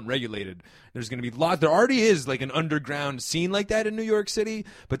that aren't regulated. There's going to be there already is like an underground scene like that in New York City,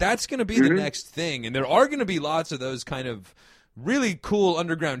 but that's going to be the next thing. And there are going to be lots of those kind of really cool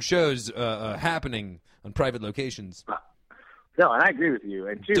underground shows happening on private locations. No, and I agree with you.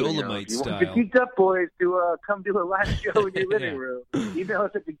 And too, Dolomite if you want style. the Geeked Up Boys to come do a live show in your living Yeah. room, email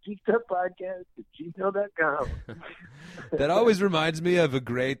us at the Geeked Up Podcast at gmail.com. That always reminds me of a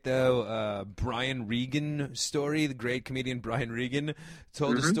great, Brian Regan story. The great comedian Brian Regan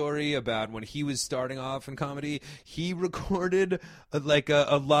told a story about when he was starting off in comedy. He recorded a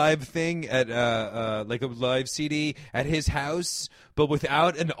live thing at like a live CD at his house, but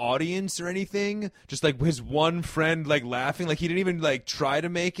without an audience or anything. Just like his one friend like laughing. Like he didn't even like try to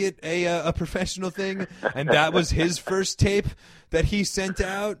make it a professional thing. And that was his first tape that he sent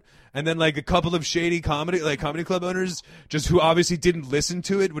out. And then, like, a couple of shady comedy club owners, just who obviously didn't listen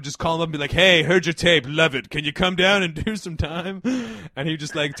to it, would just call him up and be like, "Hey, heard your tape, love it. Can you come down and do some time?" And he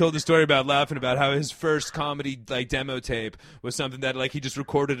just, like, told the story about laughing about how his first comedy, like, demo tape was something that, like, he just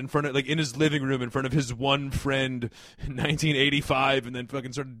recorded in front of, like, in his living room in front of his one friend in 1985 and then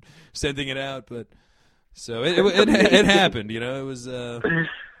fucking started sending it out. But, so it happened, you know? It was,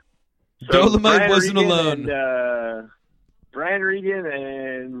 Dolomite wasn't alone. Brian Regan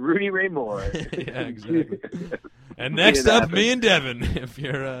and Rudy Ray Moore. Yeah, exactly. And next up, me and Devin. If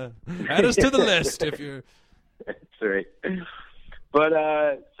you're add us to the list. If you're that's right. But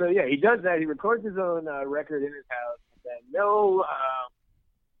so yeah, he does that. He records his own record in his house. And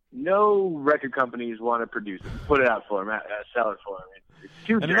no record companies want to produce it, put it out for him, sell it for him. It's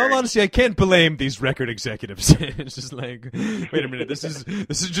too and in all honesty, I can't blame these record executives. It's just like, wait a minute, this is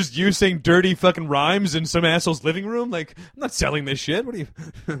just you saying dirty fucking rhymes in some asshole's living room? Like, I'm not selling this shit. What are you?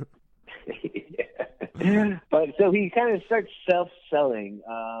 But so he kind of starts self-selling.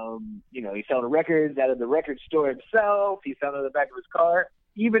 He's selling records out of the record store himself. He's selling out of the back of his car.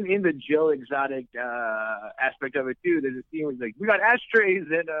 Even in the Joe Exotic aspect of it too, there's a scene where he's like, "We got ashtrays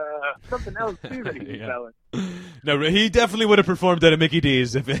and something else too that he's selling." No, he definitely would have performed at a Mickey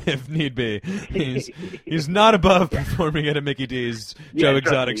D's if need be. He's not above performing at a Mickey D's Joe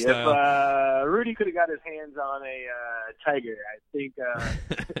Exotic style. If Rudy could have got his hands on a tiger, I think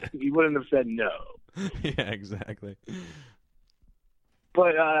he wouldn't have said no. Yeah, exactly.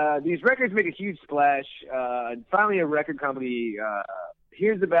 But these records make a huge splash. Finally, a record company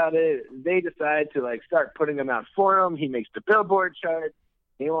hears about it. They decide to like start putting them out for him. He makes the Billboard chart.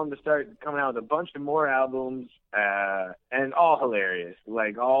 They want him to start coming out with a bunch of more albums, and all hilarious.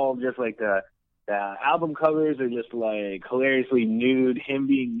 Like all just like the album covers are just like hilariously nude. Him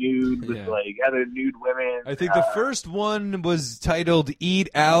being nude with like other nude women. I think the first one was titled "Eat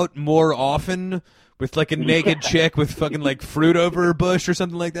Out More Often," with like a naked chick with fucking like fruit over her bush or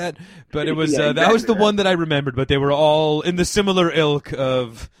something like that. But it was that was the one that I remembered. But they were all in the similar ilk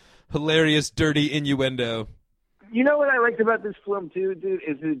of hilarious, dirty innuendo. You know what I liked about this film too, dude,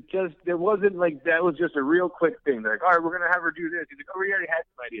 is it just there wasn't like that was just a real quick thing. They're like, all right, we're gonna have her do this. He's like, oh, we already had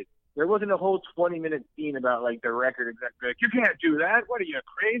some ideas. There wasn't a whole 20-minute scene about like the record exec. Like, you can't do that. What are you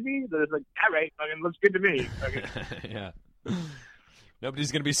crazy? They're like, all right, fucking looks good to me. Yeah.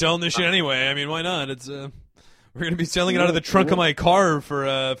 Nobody's gonna be selling this shit anyway. I mean, why not? It's we're gonna be selling it out of the trunk of my car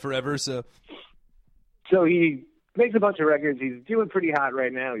for forever. So he makes a bunch of records. He's doing pretty hot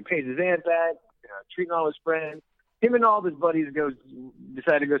right now. He pays his aunt back, treating all his friends. Him and all of his buddies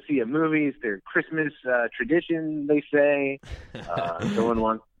decide to go see a movie. It's their Christmas tradition, they say. Someone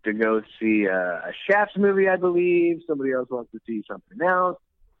wants to go see a Shafts movie, I believe. Somebody else wants to see something else.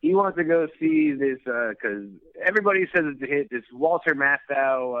 He wants to go see this because everybody says it's a hit. This Walter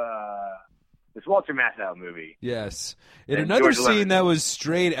Matthau movie. Yes. In another scene that was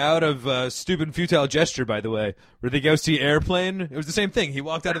straight out of Stupid and Futile Gesture, by the way, where they go see Airplane. It was the same thing. He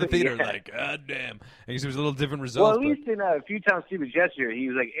walked out of the theater like, God damn. I guess it was a little different result. Well, at least in Futile and Stupid Gesture, he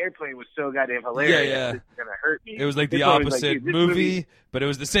was like, Airplane was so goddamn hilarious. Yeah. This is going to hurt me. It was like the opposite movie, but it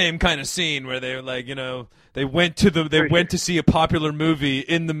was the same kind of scene where they were like, they went to see a popular movie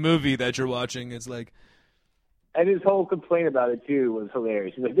in the movie that you're watching. It's like... And his whole complaint about it, too, was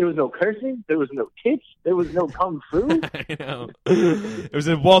hilarious. He's like, there was no cursing, there was no tits, there was no kung fu. I know. It was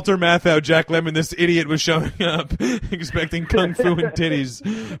a Walter Matthau, Jack Lemmon, this idiot was showing up expecting kung fu and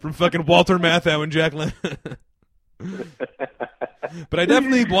titties from fucking Walter Matthau and Jack Lemmon. But I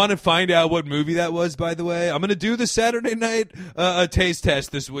definitely want to find out what movie that was, by the way. I'm going to do the Saturday night taste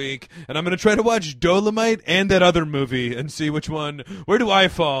test this week, and I'm going to try to watch Dolomite and that other movie and see which one. Where do I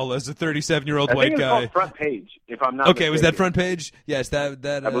fall as a 37-year-old white guy? I think it's called Front Page, if I'm not Okay, mistaken. was that Front Page? Yes, that.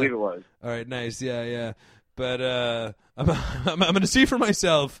 I believe it was. All right, nice. Yeah. But I'm going to see for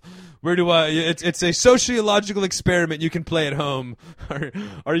myself. Where do I? It's a sociological experiment you can play at home.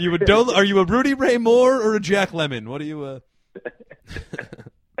 Are you a Rudy Ray Moore or a Jack Lemmon? What are you?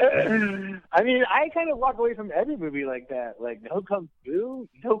 I mean, I kind of walk away from every movie like that. Like, no kung fu,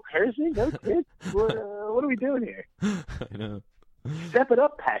 no cursing, no kids. What are we doing here? I know. Step it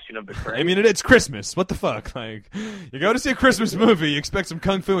up, Passion of the Christ. I mean, it's Christmas. What the fuck? Like, you go to see a Christmas movie, you expect some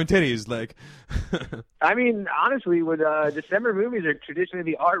kung fu and titties. Like, I mean, honestly, with December movies are traditionally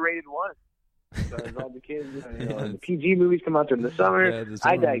the R-rated ones. Because all the kids, the PG movies come out during the summer. Yeah, the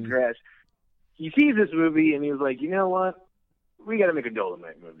summer I digress. He sees this movie and he was like, you know what? We got to make a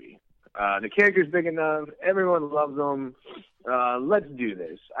Dolomite movie. The character's big enough. Everyone loves them. Let's do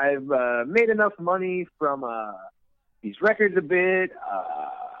this. I've made enough money from these records a bit.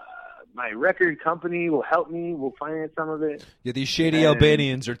 My record company will help me. We'll finance some of it. Yeah, these shady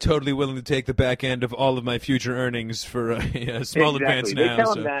Albanians are totally willing to take the back end of all of my future earnings for a small advance now. They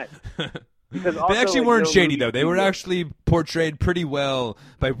tell him that. Because they actually weren't shady, though. They were actually portrayed pretty well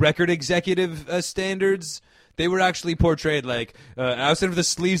by record executive standards. They were actually portrayed like outside of the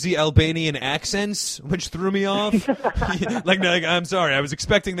sleazy Albanian accents, which threw me off. like, I'm sorry, I was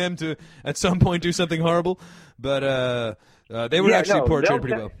expecting them to at some point do something horrible, but they were actually portrayed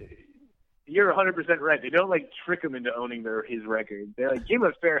pretty well. You're 100% right. They don't like trick him into owning his record. They're like, give him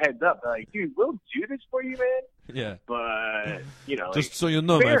a fair heads up. They're like, dude, we'll do this for you, man. Yeah. But just so you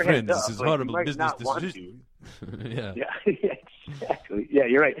know, my friend, this is horrible like, business decision. Yeah, exactly. Yeah,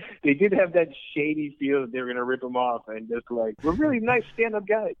 you're right. They did have that shady feel that they were going to rip him off and just like, we're really nice stand-up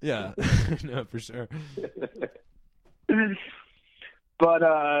guys. Yeah, no, for sure.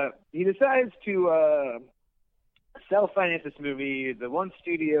 But he decides to self-finance this movie. The one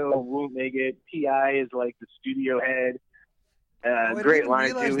studio won't make it. T.I. is like the studio head. Great line,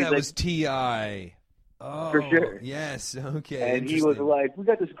 too. That was T.I. Oh, for sure. Yes, okay. And he was like, we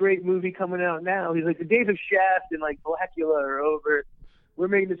got this great movie coming out now. He's like, the days of Shaft and like Blackula are over. We're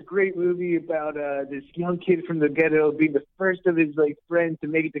making this great movie about this young kid from the ghetto being the first of his like friends to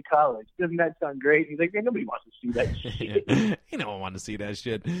make it to college. Doesn't that sound great? He's like, man, nobody wants to see that shit. You don't want to see that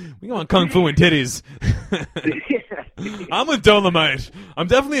shit. We want kung fu and titties. I'm with Dolomite. I'm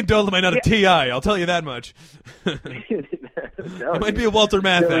definitely a Dolomite, not a T.I. I'll tell you that much. It might be a Walter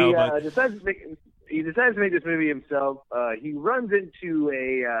Matthau, but he decides to make this movie himself. He runs into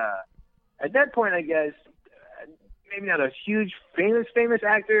at that point, I guess, maybe not a huge famous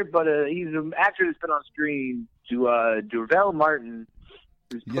actor, but he's an actor that's been on screen, to Durrell Martin,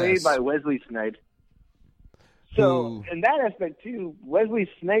 who's played by Wesley Snipes. So, in that aspect, too, Wesley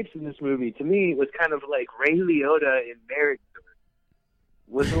Snipes in this movie, to me, was kind of like Ray Liotta in Marriage Story.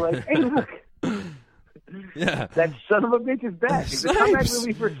 Was like, hey, look. Yeah, that son of a bitch is back. It's a comeback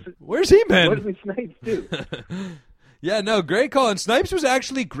movie for Where's he been? Wesley Snipes too. Yeah, no, great call. And Snipes was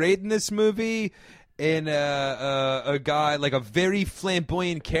actually great in this movie. In a guy like a very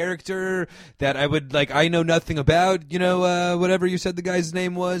flamboyant character that I know nothing about. Whatever you said the guy's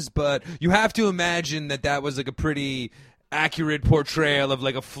name was, but you have to imagine that was like a pretty accurate portrayal of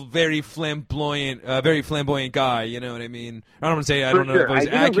like a very flamboyant guy. You know what I mean? I don't want to say I don't know if it was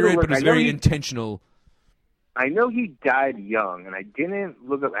accurate, but it was very intentional. I know he died young, and I didn't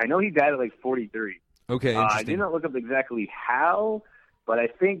look up. I know he died at like 43. Okay, I did not look up exactly how, but I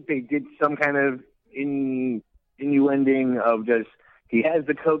think they did some kind of innuending of just he has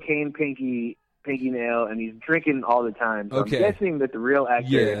the cocaine pinky nail, and he's drinking all the time. So I'm guessing that the real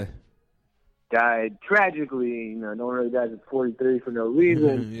actor died tragically. No one really dies at 43 for no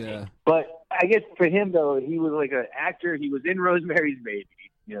reason. Yeah. But I guess for him, though, he was like an actor. He was in Rosemary's Baby.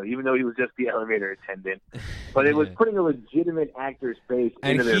 Even though he was just the elevator attendant. But it was putting a legitimate actor's face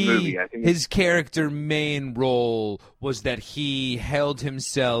into their movie. I think his character main role was that he held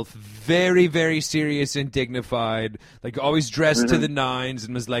himself very, very serious and dignified, like always dressed to the nines,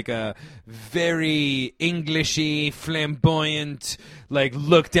 and was like a very Englishy, flamboyant, like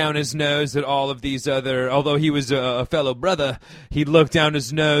look down his nose at all of these other, although he was a fellow brother, he looked down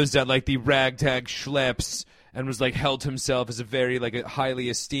his nose at like the ragtag schleps, and was like held himself as a very like a highly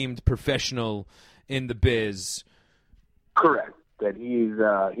esteemed professional in the biz. Correct. That he's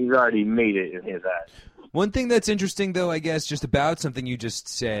already made it in his eyes. One thing that's interesting, though, I guess, just about something you just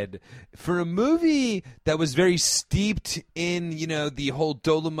said, for a movie that was very steeped in, the whole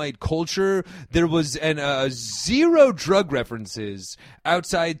Dolomite culture, there was zero drug references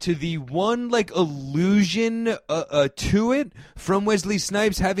outside to the one, like, allusion to it from Wesley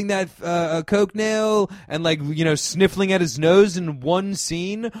Snipes having that coke nail and, like, sniffling at his nose in one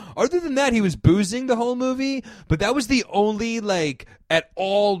scene. Other than that, he was boozing the whole movie, but that was the only, like, at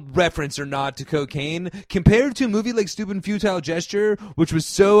all reference or nod to cocaine, compared to a movie like Stupid and Futile Gesture, which was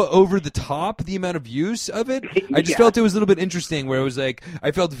so over the top, the amount of use of it. I just felt it was a little bit interesting, where it was like,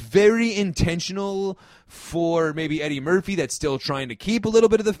 I felt very intentional for maybe Eddie Murphy that's still trying to keep a little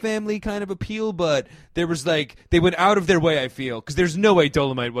bit of the family kind of appeal, but there was like they went out of their way, I feel, because there's no way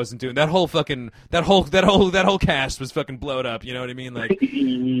Dolomite wasn't doing that whole cast was fucking blowed up. You know what I mean? Like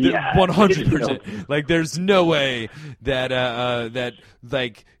 100%. Like there's no way that that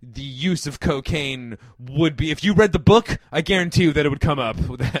like the use of cocaine would be. If you read the book, I guarantee you that it would come up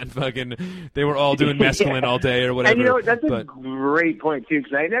that fucking they were all doing mescaline all day or whatever. And you know that's a great point too,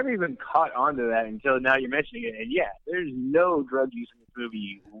 because I never even caught on to that until now you're mentioning it. And yeah, there's no drug use in this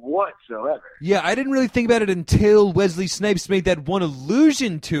movie whatsoever. Yeah, I didn't really think about it until Wesley Snipes made that one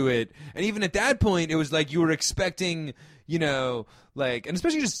allusion to it, and even at that point, it was like you were expecting, you know, like, and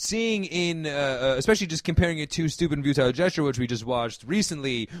especially just seeing in, especially just comparing it to Stupid and Futile Gesture, which we just watched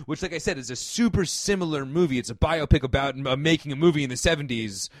recently, which, like I said, is a super similar movie. It's a biopic about making a movie in the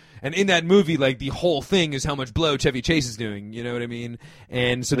 70s, and in that movie, like, the whole thing is how much blow Chevy Chase is doing, you know what I mean?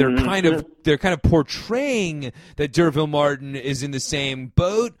 And so they're kind of portraying that D'Urville Martin is in the same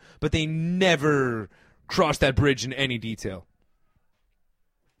boat, but they never cross that bridge in any detail.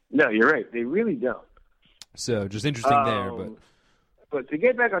 No, you're right. They really don't. So just interesting there, But to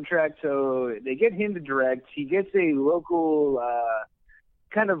get back on track, so they get him to direct. He gets a local,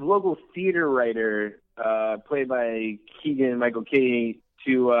 kind of local theater writer, played by Keegan-Michael Kay,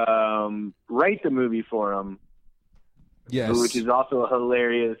 to write the movie for him. Yes, which is also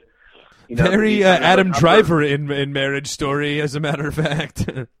hilarious. You know, very Adam Driver in Marriage Story, as a matter of fact.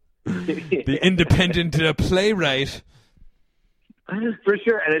 The independent playwright. For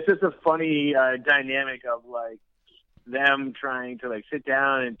sure, and it's just a funny dynamic of like them trying to like sit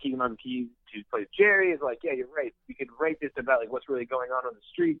down and Keegan-Michael Key to play Jerry is like, yeah, you're right. We could write this about like what's really going on the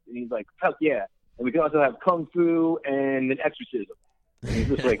streets, and he's like, fuck yeah, and we can also have kung fu and an exorcism. And he's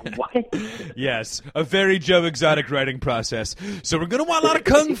just like, what? Yes, a very Joe Exotic writing process. So we're gonna want a lot of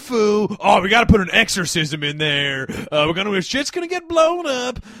kung fu. Oh, we gotta put an exorcism in there. Shit's gonna get blown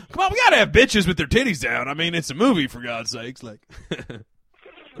up. Come on, we gotta have bitches with their titties down. I mean, it's a movie, for God's sakes. Like,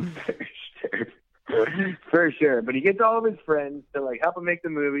 for sure. But he gets all of his friends to like help him make the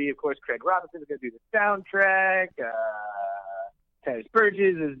movie. Of course, Craig Robinson's gonna do the soundtrack. Tyrese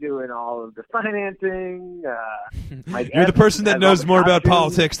Burgess is doing all of the financing. You're the person that knows more about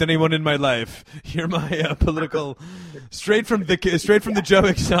politics than anyone in my life. You're my political, straight from the Joe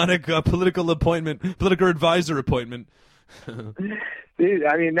Exotic political advisor appointment. Dude,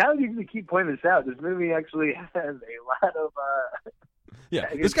 I mean, now you can keep pointing this out. This movie actually has a lot of. Yeah,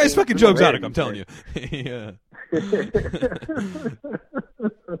 this guy's fucking Joe Exotic. I'm telling you. Yeah.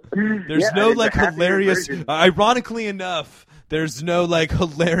 There's no like hilarious. Ironically enough. There's no like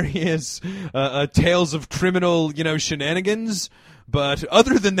hilarious tales of criminal, shenanigans. But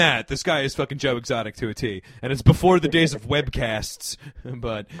other than that, this guy is fucking Joe Exotic to a T. And it's before the days of webcasts.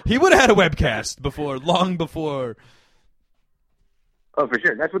 But he would have had a webcast long before. Oh, for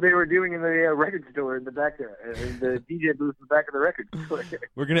sure. That's what they were doing in the record store in the back there. In the DJ booth in the back of the record store.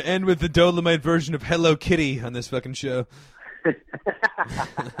 We're going to end with the Dolomite version of Hello Kitty on this fucking show.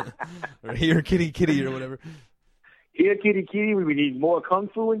 Or Here Kitty Kitty or whatever. Here, kitty, kitty, we need more kung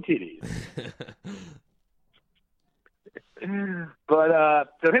fu and titties. But,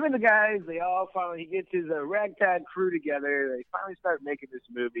 so him and the guys, he gets his ragtag crew together. They finally start making this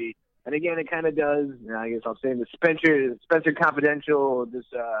movie. And again, it kind of does, I guess I'll say, the Spencer Confidential, this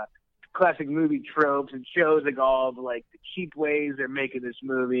classic movie tropes. It shows like all of like the cheap ways they're making this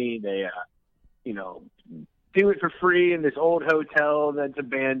movie. They, do it for free in this old hotel that's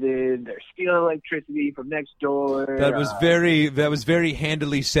abandoned. They're stealing electricity from next door. That was very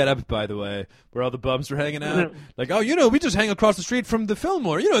handily set up, by the way, where all the bums were hanging out. Like, we just hang across the street from the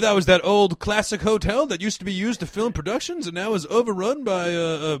Fillmore. That was that old classic hotel that used to be used to film productions and now is overrun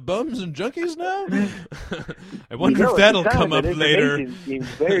by bums and junkies now. I wonder if that'll come up later. Seems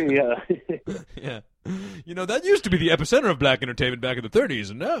very, yeah. That used to be the epicenter of black entertainment back in the 30s,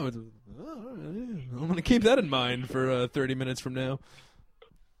 and now I'm going to keep that in mind for 30 minutes from now.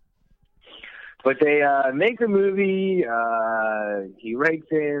 But they make the movie. He writes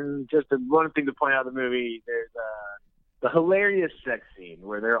in, just one thing to point out in the movie, there's the hilarious sex scene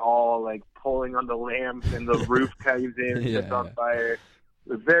where they're all like pulling on the lamps and the roof caves in and it's on fire. It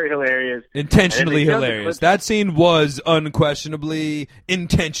was very hilarious. Intentionally hilarious. That scene was unquestionably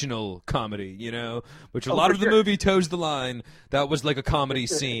intentional comedy, which a lot of the movie toes the line. That was like a comedy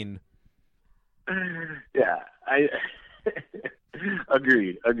scene. Yeah,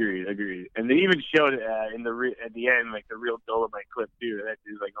 agreed. And they even showed it at the end, like the real Dolomite clip too. That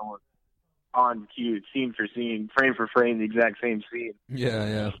is like almost on cue, scene for scene, frame for frame, the exact same scene.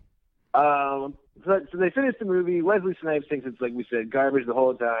 Yeah. So they finish the movie. Wesley Snipes thinks it's, like we said, garbage the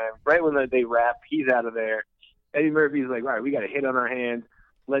whole time. Right when they wrap, he's out of there. Eddie Murphy's like, all right, we got a hit on our hands.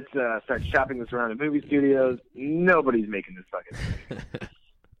 Let's start shopping this around in movie studios. Nobody's making this fucking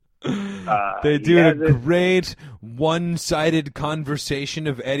movie. They do a great one-sided conversation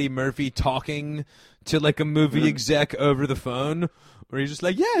of Eddie Murphy talking to like a movie exec over the phone, where he's just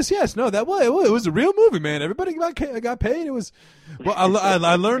like, yes, no, it was a real movie, man. Everybody got paid. It was, well,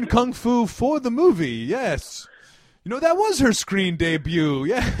 I learned kung fu for the movie. Yes, that was her screen debut.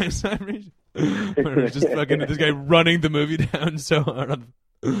 Yes, just fucking this guy running the movie down so hard.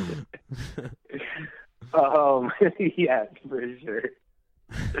 Yeah, for sure.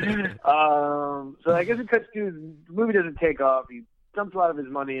 So I guess it cuts to the movie doesn't take off. He dumps a lot of his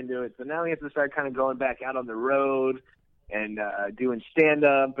money into it, so now he has to start kind of going back out on the road and doing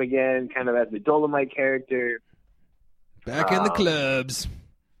stand-up again, kind of as the Dolomite character. Back in the clubs.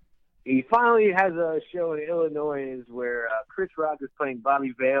 He finally has a show in Illinois where Chris Rock is playing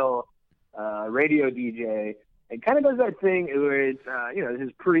Bobby Vale, radio DJ, and kind of does that thing where it's, this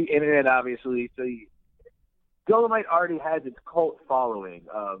is pre-internet, obviously, so Dolomite already has its cult following,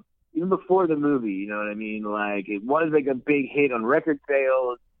 even before the movie, you know what I mean? Like, it was like a big hit on record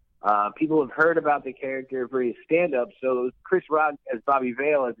sales. People have heard about the character for his stand-up, so Chris Rock as Bobby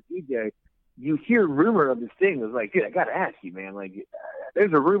Vale as a DJ, you hear rumor of this thing. It was like, dude, I got to ask you, man, like,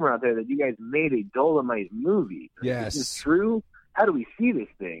 there's a rumor out there that you guys made a Dolomite movie. Yes. Is this true? How do we see this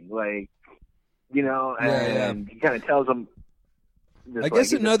thing? Like, and he kind of tells them. I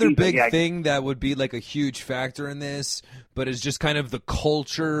guess another big thing that would be like a huge factor in this, but is just kind of the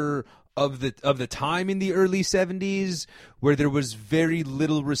culture of the time in the early 70s, where there was very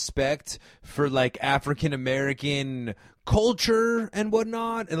little respect for like African American culture and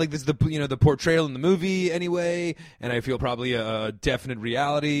whatnot, and like this is the portrayal in the movie anyway, and I feel probably a definite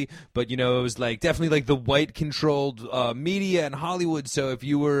reality, but it was like definitely like the white controlled media and Hollywood. So if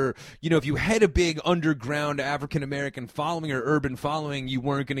you were if you had a big underground African American following or urban following, you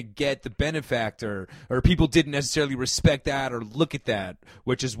weren't going to get the benefactor, or people didn't necessarily respect that or look at that,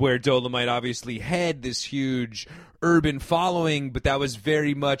 which is where Dolomite obviously had this huge urban following, but that was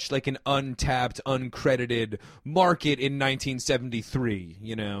very much like an untapped, uncredited market in 1973,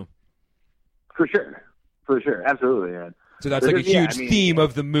 For sure. Absolutely, man. So that's like a huge theme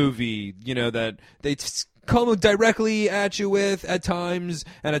of the movie, that they come directly at you with at times,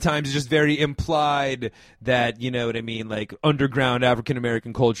 and at times it's just very implied that, like underground African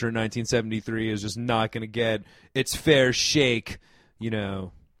American culture in 1973 is just not going to get its fair shake,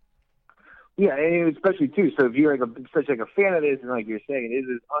 Yeah, and especially too. So if you're such a fan of this, and like you're saying, it is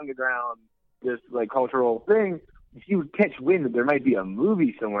this underground, just like cultural thing. If you would catch wind that there might be a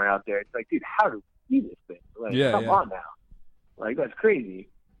movie somewhere out there, it's like, dude, how do we see this thing? Like, come on now, like that's crazy.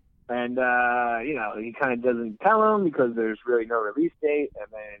 And he kind of doesn't tell him because there's really no release date. And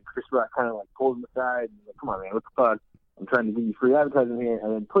then Chris Rock kind of like pulls him aside and like, come on, man, what the fuck? I'm trying to give you free advertising here,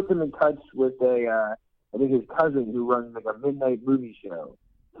 and then puts him in touch with I think his cousin who runs like a midnight movie show.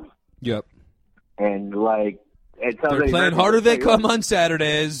 Yep. And like they're playing Harder They Come on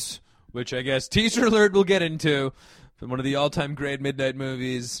Saturdays, which I guess teaser alert we'll get into, from one of the all-time great midnight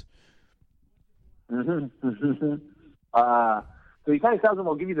movies. Mm-hmm. So he kind of tells him,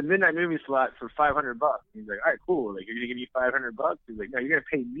 "I'll give you the midnight movie slot for $500." He's like, "All right, cool. Like, you're gonna give me $500?" He's like, "No, you're gonna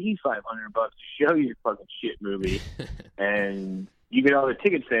pay me $500 to show your fucking shit movie, and you get all the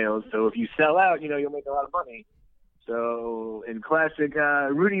ticket sales. So if you sell out, you'll make a lot of money." So in classic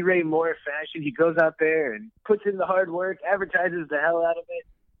Rudy Ray Moore fashion, he goes out there and puts in the hard work, advertises the hell out of it,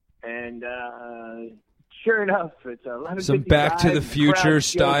 and sure enough, it's 11:55. Some Back to the Future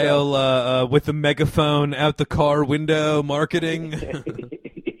style with the megaphone out the car window marketing.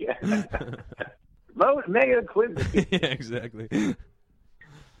 Mega Clinton. Yeah, exactly.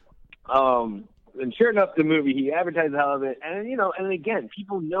 And sure enough, the movie, he advertised the hell of it, and and again,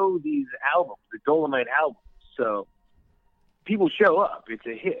 people know these albums, the Dolomite albums. So people show up. It's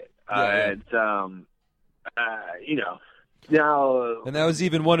a hit. It's now. And that was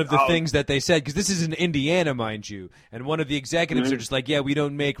even one of the things that they said, because this is in Indiana, mind you. And one of the executives are just like, "Yeah, we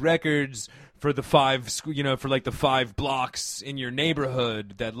don't make records for the the 5 blocks in your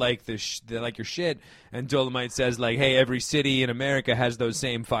neighborhood that like that like your shit." And Dolomite says like, "Hey, every city in America has those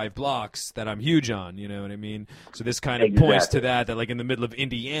same 5 blocks that I'm huge on." You know what I mean? So this kind of points to that like in the middle of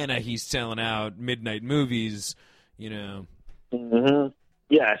Indiana, he's selling out midnight movies. Mm-hmm.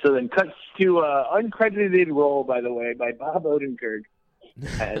 Yeah. So then cuts to uncredited role, by the way, by Bob Odenkirk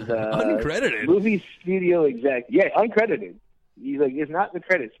as uncredited movie studio exec. Yeah, uncredited. He's like, it's not the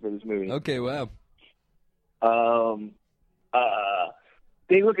credits for this movie. Okay, wow.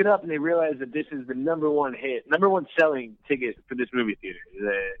 they look it up and they realize that this is the number one selling ticket for this movie theater.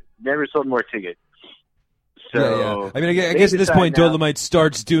 They never sold more tickets. So I mean, I guess at this point, Dolomite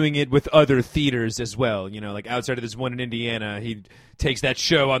starts doing it with other theaters as well. You know, like outside of this one in Indiana, he takes that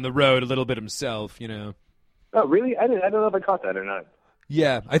show on the road a little bit himself. You know. Oh, really? I don't know if I caught that or not.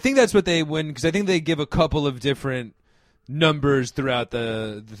 Yeah, I think that's what they because I think they give a couple of different numbers throughout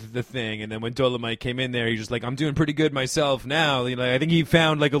the thing, and then when Dolomite came in there, he's just like, I'm doing pretty good myself now. You know, I think he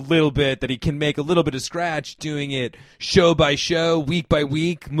found like a little bit that he can make a little bit of scratch doing it show by show, week by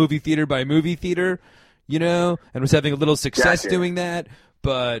week, movie theater by movie theater. You know, and was having a little success doing that,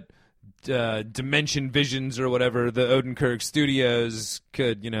 but Dimension Visions or whatever, the Odenkirk Studios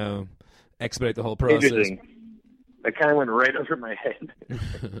could, you know, expedite the whole process. Interesting. That kind of went right over my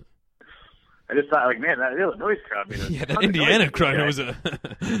head. I just thought, like, man, that Illinois crowd. Yeah, that Indiana crowd was a.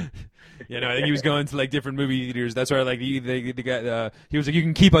 You know, I think he was going to like different movie theaters. That's why, like, the guy, he was like, you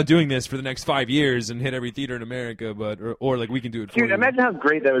can keep on doing this for the next 5 years and hit every theater in America, but or like we can do it for you. Dude, imagine how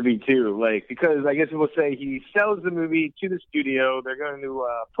great that would be too. Like, because I guess we'll say he sells the movie to the studio. They're going to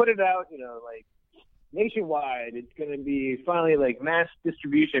put it out, you know, like nationwide. It's going to be finally like mass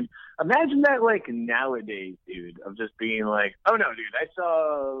distribution. Imagine that, like, nowadays, dude, of just being like, oh no, dude, I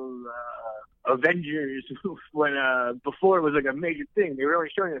saw Avengers when before it was like a major thing. They were only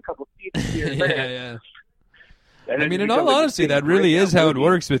showing a couple scenes here and there. Yeah. I mean, in all honesty, that really is how it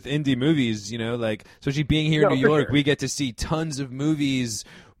works with indie movies, you know, like, especially being here in New York, we get to see tons of movies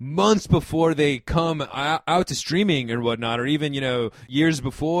months before they come out to streaming or whatnot, or even, you know, years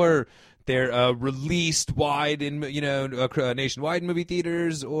before they're released wide in, you know, nationwide in movie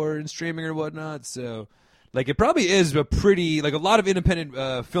theaters or in streaming or whatnot, so... Like, it probably is a pretty, like, a lot of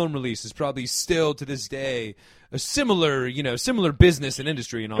independent film releases probably still to this day a similar business and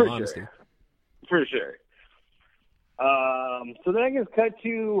industry, in all honesty. For sure. So then I guess cut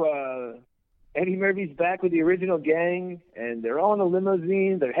to Eddie Murphy's back with the original gang, and they're all in a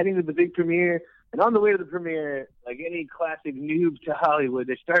limousine. They're heading to the big premiere. And on the way to the premiere, like any classic noob to Hollywood,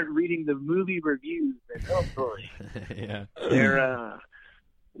 they start reading the movie reviews. And oh boy. Yeah. They're,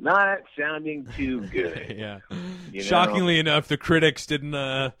 not sounding too good. Yeah. Shockingly enough, the critics didn't.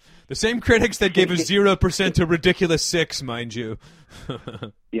 The same critics that gave us 0% to Ridiculous 6, mind you.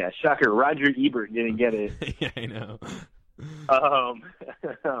 Yeah, shocker. Roger Ebert didn't get it. Yeah, I know.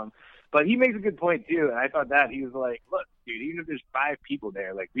 But he makes a good point too, and I thought that he was like, "Look, dude, even if there's 5 people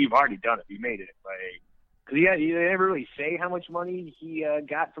there, like we've already done it. We made it." Like, because he never really say how much money he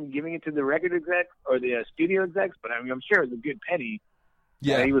got from giving it to the record exec or the studio execs, but I mean, I'm sure it was a good penny.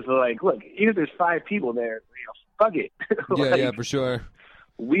 Yeah, and he was like, "Look, even if there's 5 people there, you know, fuck it." Like, yeah, for sure.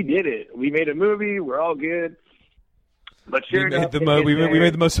 We did it. We made a movie. We're all good. But sure enough, we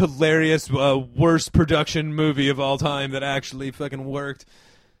made the most hilarious, worst production movie of all time that actually fucking worked.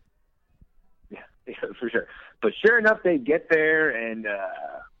 Yeah, for sure. But sure enough, they get there, and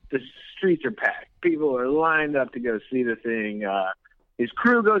the streets are packed. People are lined up to go see the thing. His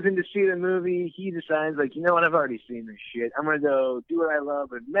crew goes in to see the movie. He decides, like, you know what? I've already seen this shit. I'm going to go do what I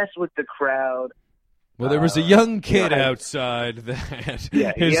love and mess with the crowd. Well, there was a young kid outside that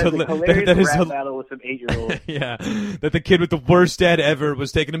he has a hilarious rap battle with some 8-year-olds. Yeah, that the kid with the worst dad ever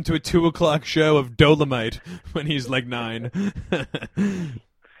was taking him to a 2:00 show of Dolomite when he's like 9.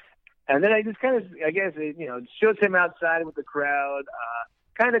 And then I just kind of, I guess, it shows him outside with the crowd,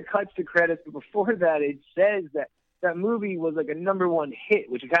 kind of cuts to credits. But before that, it says that movie was like a #1 hit,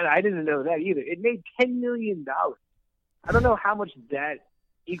 which I didn't know that either. It made $10 million. I don't know how much that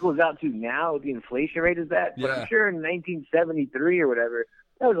equals out to now, the inflation rate is that, but I'm sure in 1973 or whatever,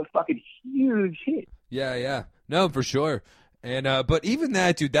 that was a fucking huge hit. Yeah. No, for sure. And but even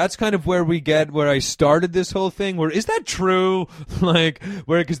that, dude, that's kind of where I started this whole thing. Where is that true? Like,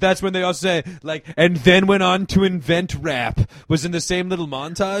 because that's when they all say, like, and then went on to invent rap, was in the same little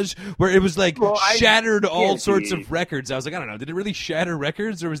montage where it was like shattered all sorts of records. I was like, I don't know, did it really shatter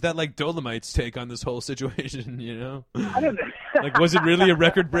records, or was that like Dolomite's take on this whole situation? You know, I don't know. Like, was it really a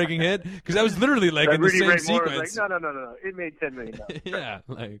record-breaking hit? Because that was literally like in the same sequence. Like, no, it made $10 million. Yeah,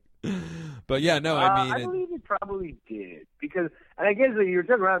 like. But yeah, no, I mean, I believe it probably did, because, and I guess you're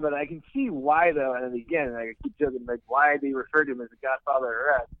joking around, but I can see why though. And again, I keep joking, like, why they refer to him as the Godfather of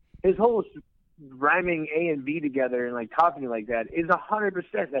rap. His whole rhyming A and B together and like talking like that is 100%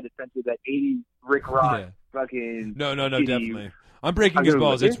 that essentially that 80s Rick Ross fucking. No, definitely. I'm breaking I'm his gonna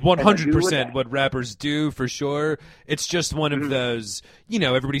balls. listen It's 100% and I do what rappers do, for sure. It's just one of those,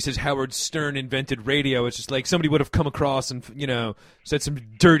 everybody says Howard Stern invented radio. It's just like somebody would have come across and, said some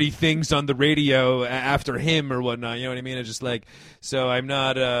dirty things on the radio after him or whatnot. You know what I mean? It's just like, so I'm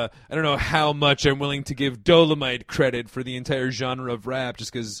not, I don't know how much I'm willing to give Dolomite credit for the entire genre of rap,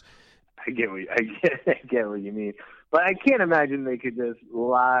 just because. I get what you mean. But I can't imagine they could just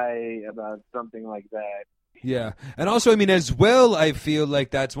lie about something like that. Yeah. And also, I mean, as well, I feel like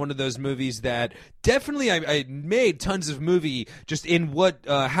that's one of those movies that definitely I made tons of movie just in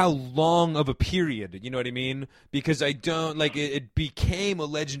how long of a period, you know what I mean? Because I don't, like, it became a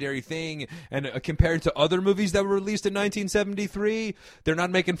legendary thing, and compared to other movies that were released in 1973, they're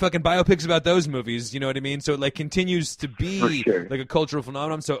not making fucking biopics about those movies, you know what I mean? So it, like, continues to be, like, a cultural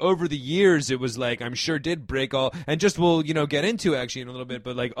phenomenon. So over the years, it was, like, I'm sure did break all, and just we'll, get into, actually, in a little bit,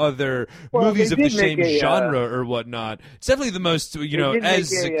 but, like, other movies of the same genre or whatnot. It's definitely the most,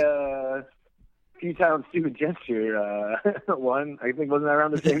 Futile Stupid Gesture one. I think wasn't that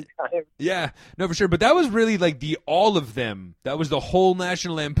around the same time? Yeah, no, for sure. But that was really like the all of them. That was the whole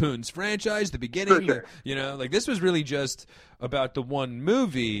National Lampoon's franchise, the beginning. For sure. Like this was really just about the one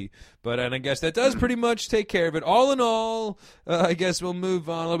movie. And I guess that does pretty much take care of it. All in all, I guess we'll move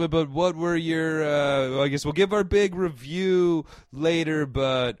on a little bit. But what were your? I guess we'll give our big review later.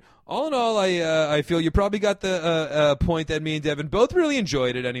 But all in all, I feel you probably got the point that me and Devin both really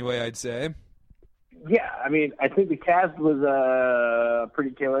enjoyed it. Anyway, I'd say. Yeah, I mean, I think the cast was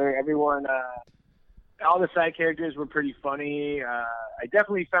pretty killer. Everyone, all the side characters were pretty funny. I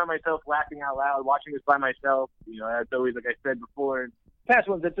definitely found myself laughing out loud watching this by myself. That's always, like I said before, in past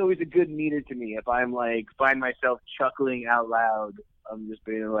ones, that's always a good meter to me. If I'm like find myself chuckling out loud, I'm just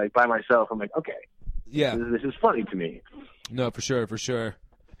being like by myself. I'm like, okay, yeah, this is funny to me. No, for sure.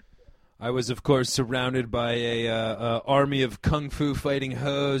 I was, of course, surrounded by a army of kung fu fighting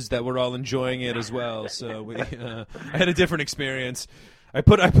hoes that were all enjoying it as well. So I had a different experience. I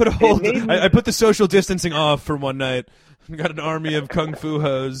put the social distancing off for one night. I got an army of kung fu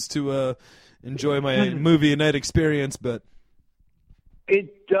hoes to enjoy my movie night experience. But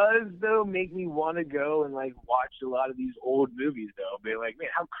it does though make me want to go and like watch a lot of these old movies though. Be like, man,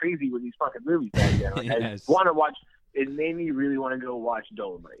 how crazy were these fucking movies back then? Like, yes. I want to watch. It made me really want to go watch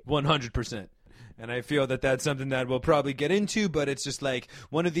Dolomite. 100%. And I feel that that's something that we'll probably get into, but it's just like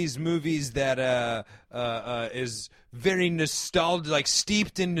one of these movies that is very nostalgic, like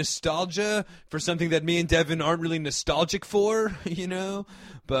steeped in nostalgia for something that me and Devin aren't really nostalgic for,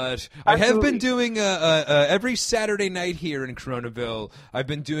 But I have been doing every Saturday night here in Coronaville. I've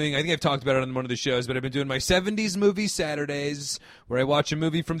been doing, I think I've talked about it on one of the shows, but I've been doing my 70s movie Saturdays, where I watch a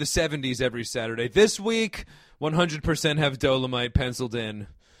movie from the 70s every Saturday. This week, 100% have Dolomite penciled in.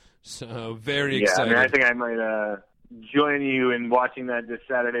 So very excited. Yeah, I think I might join you in watching that this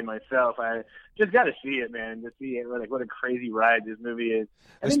Saturday myself. I just got to see it, man. To see it, like what a crazy ride this movie is.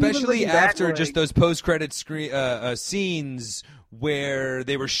 And especially after just those post-credit scenes where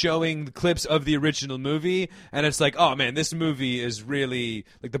they were showing the clips of the original movie, and it's like, oh man, this movie is really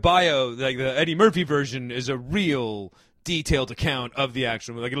like the Eddie Murphy version is a real detailed account of the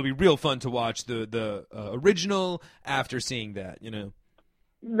actual movie. Like it'll be real fun to watch the original after seeing that,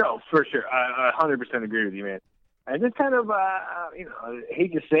 No, for sure. I 100% agree with you, man. I just kind of, I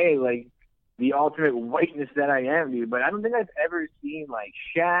hate to say, like, the ultimate whiteness that I am, dude, but I don't think I've ever seen, like,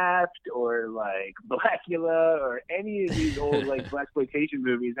 Shaft or, like, Blackula or any of these old, like, blaxploitation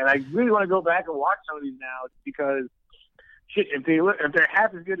movies. And I really want to go back and watch some of these now because, shit, if they're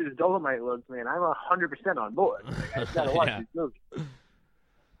half as good as Dolomite looks, man, I'm 100% on board. Like, I just got to watch these movies.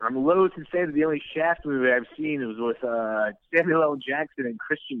 I'm loath to say that the only Shaft movie I've seen was with Samuel L. Jackson and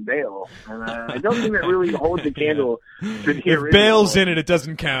Christian Bale. And I don't think that really holds a candle to the original. If Bale's in it, it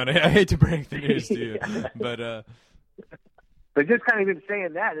doesn't count. I hate to break the news to you. But just kind of been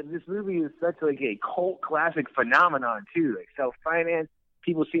saying that this movie is such like a cult classic phenomenon, too. Like self-financed.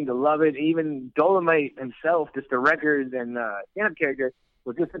 People seem to love it. Even Dolomite himself, just the records and stand-up character,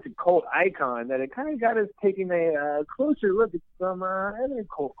 was just such a cult icon that it kind of got us taking a closer look at some other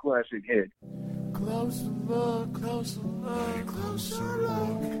cult classic hits. Closer look, closer look, closer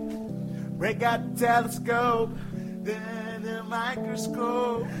look. Break out the telescope, then the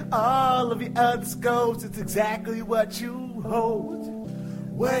microscope. All of your other scopes, it's exactly what you hold.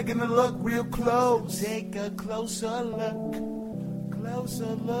 We're gonna look real close. Take a closer look, closer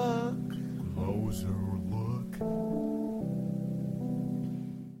look, closer look.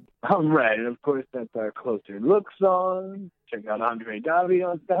 All right, and of course that's our Closer Look song. Check out Andre Davi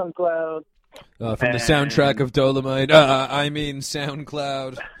on SoundCloud. From the soundtrack of Dolomite. I mean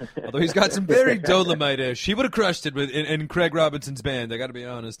SoundCloud. Although he's got some very Dolomite-ish. He would have crushed it in Craig Robinson's band, I got to be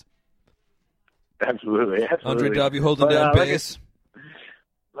honest. Absolutely. Andre W. holding down bass.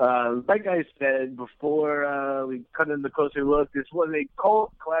 Like I said before we cut into the closer look, this was a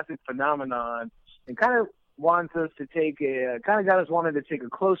cult classic phenomenon and kind of wants us to got us wanted to take a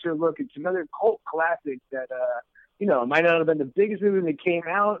closer look at some other cult classics that, might not have been the biggest movie that came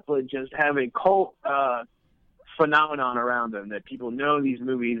out, but just have a cult phenomenon around them that people know these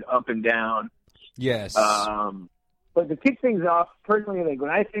movies up and down. Yes. But to kick things off, personally, like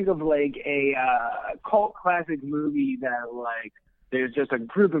when I think of like a cult classic movie that like there's just a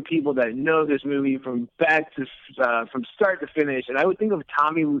group of people that know this movie from start to finish, and I would think of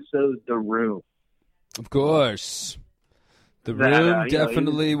Tommy Wiseau's The Room. Of course. The Room,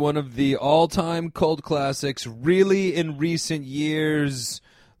 definitely one of the all-time cult classics, really in recent years,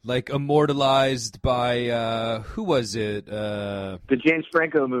 like immortalized by, who was it? The James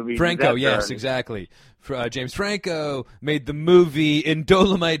Franco movie. Franco, yes, exactly. James Franco made the movie in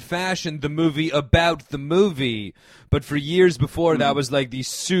Dolomite fashion, the movie about the movie. But for years before, that was like the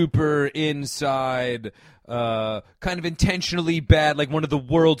super inside, kind of intentionally bad, like one of the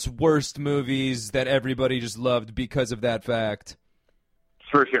world's worst movies that everybody just loved because of that fact.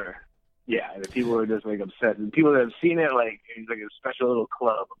 For sure. Yeah, the people are just like obsessed. And people that have seen it, like it's like a special little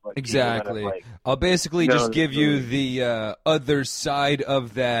club. Like, exactly. I'll basically just give you the other side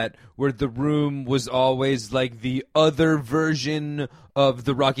of that, where The Room was always like the other version of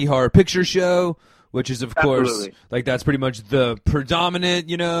the Rocky Horror Picture Show, which is, of course, like that's pretty much the predominant,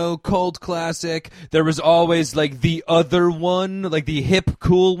 cult classic. There was always like the other one, like the hip,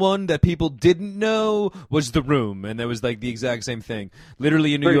 cool one that people didn't know was The Room, and that was like the exact same thing.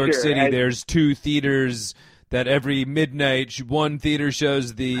 Literally in New York City, there's two theaters that every midnight, one theater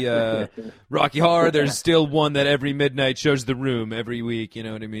shows the Rocky Horror. There's still one that every midnight shows The Room every week. You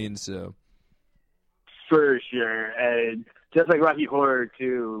know what I mean? So for sure. And just like Rocky Horror,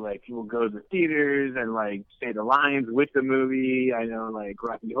 too, like, people go to the theaters and, like, say the lines with the movie. I know, like,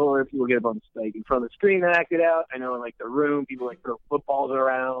 Rocky Horror, people get up on, like, in front of the screen and act it out. I know, in, like, The Room, people, like, throw footballs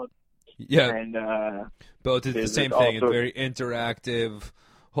around. Yeah. And, both is the same thing. It's very interactive.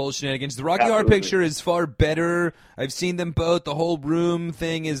 Whole shenanigans. The Rocky Horror Picture is far better. I've seen them both. The whole Room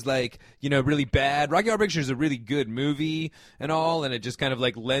thing is like, really bad. Rocky Horror Picture is a really good movie and all, and it just kind of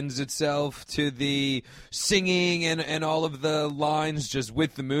like lends itself to the singing and all of the lines just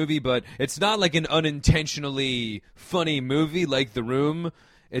with the movie, but it's not like an unintentionally funny movie like The Room.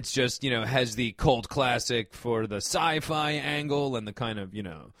 It's just, has the cult classic for the sci-fi angle and the kind of,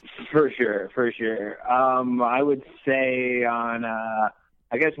 For sure. I would say on...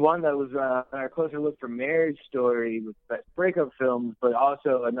 I guess one that was our closer look for Marriage Story with best breakup films, but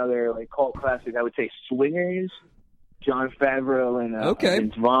also another like cult classic. I would say Swingers. Jon Favreau and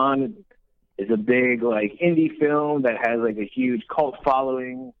Vince Vaughn is a big like indie film that has like a huge cult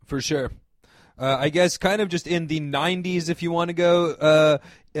following. For sure. I guess kind of just in the 90s, if you want to go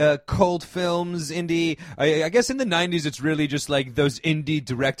cult films, indie. I guess in the 90s, it's really just like those indie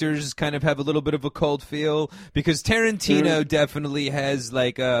directors kind of have a little bit of a cult feel, because Tarantino definitely has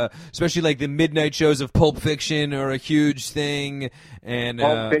like, especially like the midnight shows of Pulp Fiction are a huge thing. And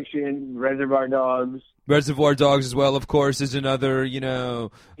Pulp Fiction, Reservoir Dogs. Reservoir Dogs as well, of course, is another, You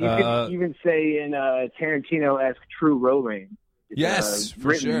could even say in Tarantino-esque True Romance. Yes,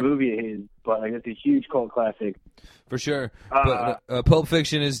 for sure. Movie of his, but like it's a huge cult classic. For sure. But Pulp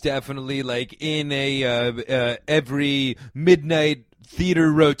Fiction is definitely like in a every midnight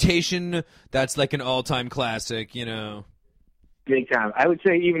theater rotation. That's like an all-time classic, Big time. I would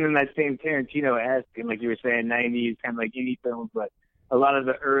say even in that same Tarantino-esque, and like you were saying, 90s kind of like indie films, but a lot of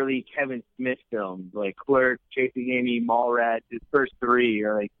the early Kevin Smith films, like Clerk, Chasing Amy, Mallrats, his first three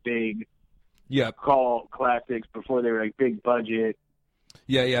are like big. Cult classics before they were like big budget.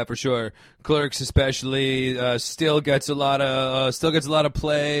 Yeah, for sure. Clerks especially still gets a lot of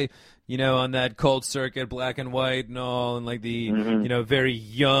play, on that cult circuit, black and white and all, and like the very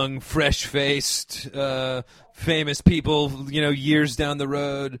young, fresh-faced, famous people, years down the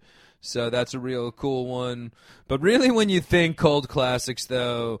road. So that's a real cool one. But really, when you think cult classics,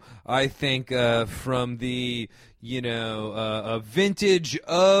 though, I think from the a vintage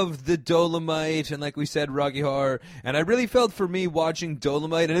of the Dolomite, and like we said, Rocky Horror. And I really felt for me watching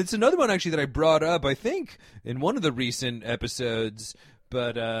Dolomite, and it's another one actually that I brought up, I think, in one of the recent episodes.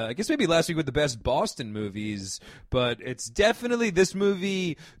 but I guess maybe last week with the best Boston movies. But it's definitely this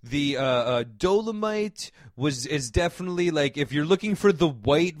movie, the Dolomite is definitely like, if you're looking for the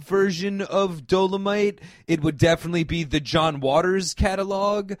white version of Dolomite, it would definitely be the John Waters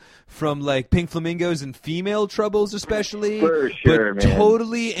catalog from like Pink Flamingos and Female Troubles, especially. For sure, but man.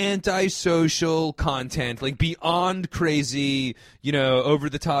 Totally antisocial content, like beyond crazy, over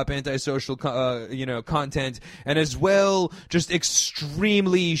the top antisocial, content, and as well just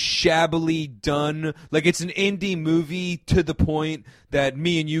extremely shabbily done. Like, it's an indie movie to the point that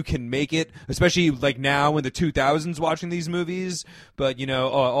me and you can make it, especially like now in the 2000s watching these movies, but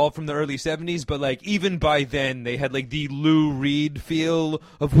all from the early 70s. But like even by then they had like the Lou Reed feel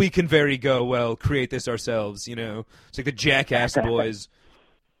of, we can very well create this ourselves. It's like the Jackass boys.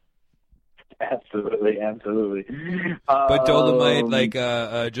 Absolutely. But Dolomite, like,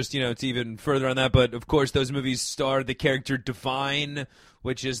 just it's even further on that. But of course, those movies star the character Divine,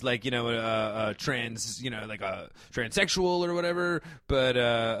 which is like a trans, like a transsexual or whatever. But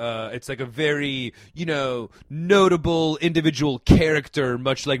it's like a very notable individual character,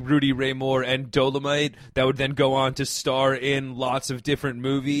 much like Rudy Ray Moore and Dolomite, that would then go on to star in lots of different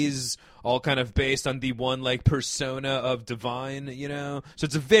movies, all kind of based on the one like persona of Divine, So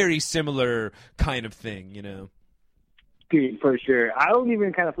it's a very similar kind of thing, Dude, for sure. I don't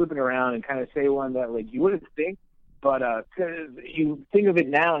even kind of flip it around and kind of say one that like you wouldn't think, but cause you think of it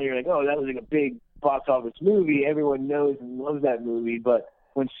now and you're like, oh, that was like a big box office movie. Everyone knows and loves that movie. But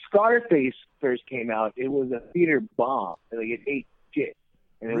when Scarface first came out, it was a theater bomb. Like, it ate shit.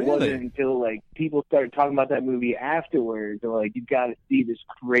 And it wasn't until like people started talking about that movie afterwards, and like, you got to see this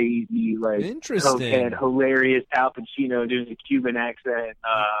crazy, like, interesting, hilarious Al Pacino doing a Cuban accent.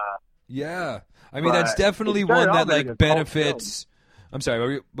 Yeah, I mean that's definitely one that like benefits. I'm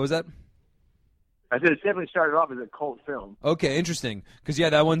sorry, what was that? I said it definitely started off as a cult film. Okay, interesting. Because,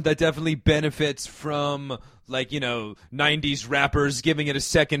 that one, that definitely benefits from, like, 90s rappers giving it a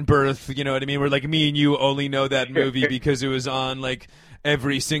second birth, you know what I mean? Where, like, me and you only know that movie because it was on, like,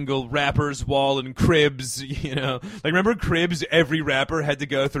 every single rapper's wall in Cribs, Like, remember Cribs? Every rapper had to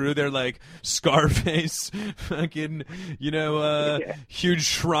go through their, like, Scarface fucking, huge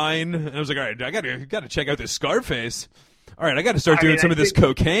shrine. And I was like, all right, I gotta check out this Scarface. All right, I gotta start doing some of this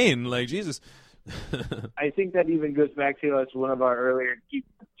cocaine. Like, Jesus. I think that even goes back to us, one of our earlier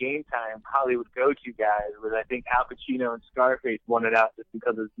Game Time Hollywood go-to guys, was I think Al Pacino and Scarface won it out just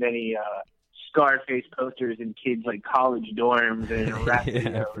because of many Scarface posters in kids' like college dorms and rap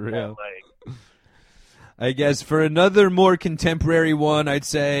videos. For real. Like, I guess for another more contemporary one, I'd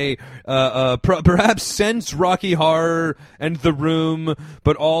say perhaps since Rocky Horror and The Room,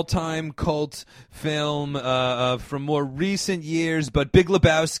 but all-time cult film from more recent years, but Big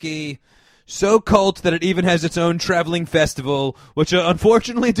Lebowski. So cult that it even has its own traveling festival, which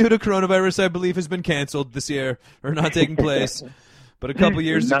unfortunately, due to coronavirus, I believe has been canceled this year, or not taking place. But a couple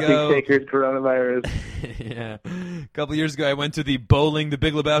years ago... Nothing sacred, coronavirus. Yeah. A couple years ago, I went to the Big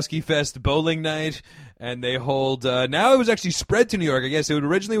Lebowski Fest bowling night, and they hold... now it was actually spread to New York, I guess. It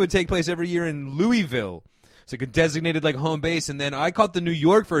would take place every year in Louisville. It's like a designated like home base, and then I caught the New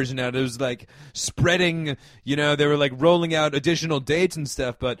York version out. It was like spreading, they were like rolling out additional dates and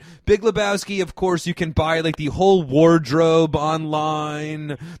stuff. But Big Lebowski, of course, you can buy like the whole wardrobe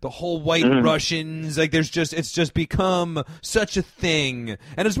online, the whole White Russians. Like it's just become such a thing.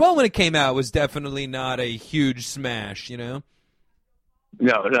 And as well, when it came out, it was definitely not a huge smash, No,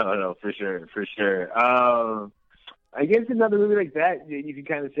 for sure. I guess another movie like that, you can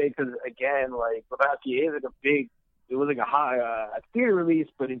kind of say, because again, like Lebowski is like it was like a high theater release,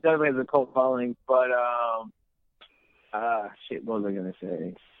 but it definitely has a cult following. But what was I gonna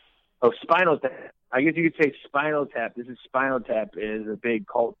say? Oh, Spinal Tap. I guess you could say Spinal Tap. Spinal Tap is a big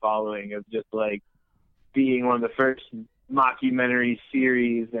cult following of just like being one of the first mockumentary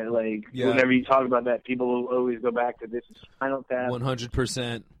series that whenever you talk about that, people will always go back to this Spinal Tap.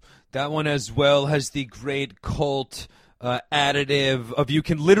 100%. That one as well has the great cult additive of you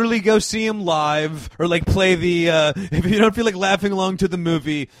can literally go see him live, or like play the if you don't feel like laughing along to the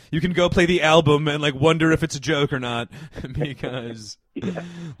movie, you can go play the album and like wonder if it's a joke or not. Because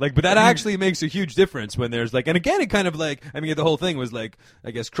but that actually makes a huge difference when there's like, and again it kind of like, I mean the whole thing was like, I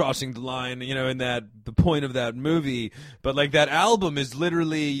guess crossing the line, in that the point of that movie, but like that album is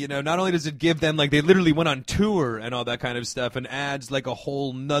literally, not only does it give them like, they literally went on tour and all that kind of stuff and adds like a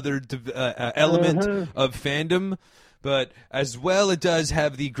whole nother element of fandom. But as well, it does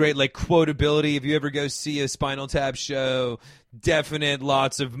have the great like quotability. If you ever go see a Spinal Tap show, definite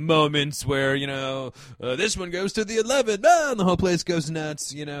lots of moments where, you know, this one goes to the 11, and the whole place goes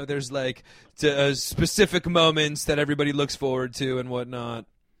nuts. You know, there's like specific moments that everybody looks forward to and whatnot.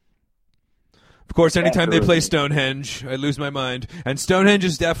 Of course, anytime they play Stonehenge, I lose my mind. And Stonehenge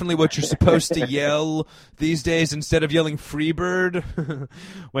is definitely what you're supposed to yell these days instead of yelling Freebird.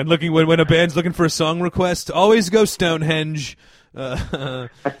 when a band's looking for a song request, always go Stonehenge.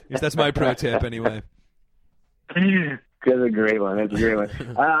 That's my pro tip anyway. That's a great one. That's a great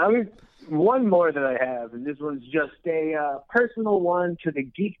one. One more that I have, and this one's just a personal one to the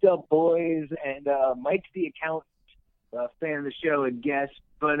Geeked Up Boys and Mike the Accountant, fan of the show and guest.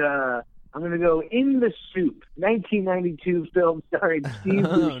 But I'm going to go In the Soup, 1992 film starring Steve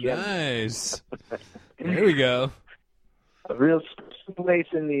Buscemi. Oh, nice. There we go. A real special place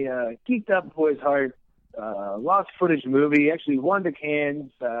in the Geeked Up Boys' heart. Lost footage movie. Actually won the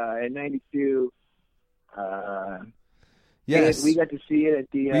Cannes in 92. Yes. We got to see it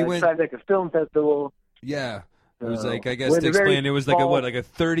at the Tribeca Film Festival. Yeah. It was like, I guess to explain, it was like a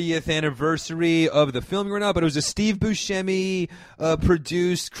 30th anniversary of the film going out, but it was a Steve Buscemi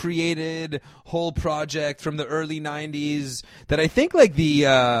produced, created whole project from the early 90s that I think like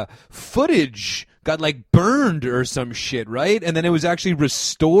the footage got like burned or some shit, right? And then it was actually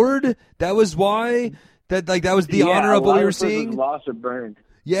restored. That was why that was the honor of what we were seeing. Lost or burned.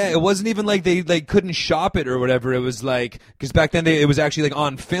 Yeah, it wasn't even like they like couldn't shop it or whatever. It was like, because back then it was actually like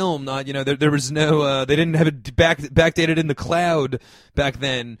on film, not, you know, there was no they didn't have it backdated in the cloud back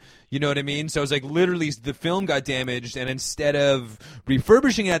then. You know what I mean? So it was like literally the film got damaged, and instead of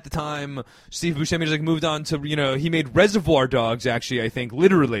refurbishing it at the time, Steve Buscemi just like moved on to, you know, he made Reservoir Dogs, actually, I think,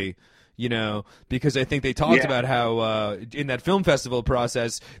 literally. You know, because I think they talked about how in that film festival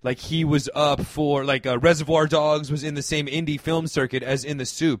process, like he was up for like Reservoir Dogs was in the same indie film circuit as In the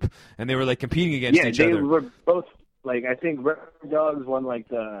Soup, and they were like competing against each other. Yeah, they were both like, I think Reservoir Dogs won like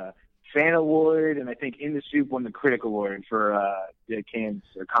the Fan Award, and I think In the Soup won the Critic Award for the Cannes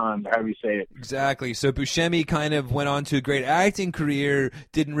or Cannes, however you say it. Exactly. So Buscemi kind of went on to a great acting career,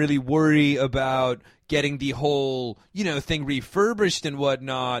 didn't really worry about getting the whole, you know, thing refurbished and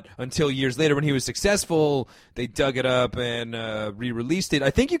whatnot until years later when he was successful. They dug it up and re-released it. I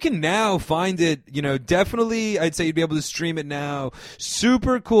think you can now find it, you know, definitely I'd say you'd be able to stream it now.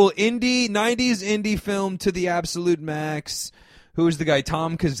 Super cool 90s indie film to the absolute max. Who was the guy?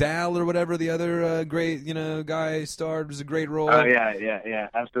 Tom Cazale or whatever, the other great, you know, guy starred. Was a great role. Oh, yeah,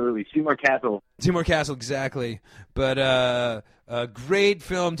 absolutely. Seymour Castle, exactly. But a great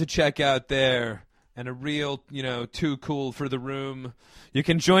film to check out there. And a real, you know, too cool for the room. You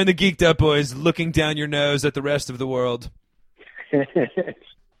can join the Geeked Up Boys looking down your nose at the rest of the world. That's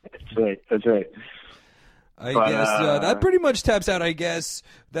right. I guess that pretty much taps out, I guess.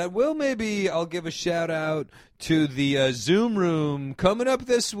 That will maybe I'll give a shout out to the Zoom Room coming up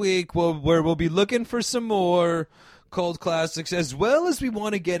this week where we'll be looking for some more cult classics, as well as we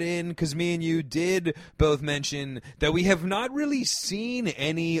want to get in, because me and you did both mention that we have not really seen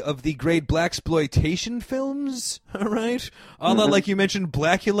any of the great blaxploitation films, all right? A la, like you mentioned,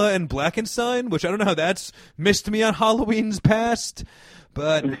 Blackula and Blackenstein, which I don't know how that's missed me on Halloween's past,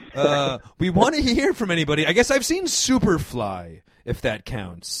 but we want to hear from anybody. I guess I've seen Superfly, if that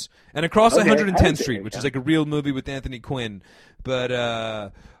counts, and Across 110th Street, which is like a real movie with Anthony Quinn,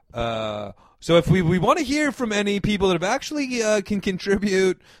 but so if we want to hear from any people that have actually can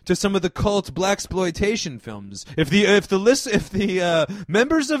contribute to some of the cult blaxploitation films, if the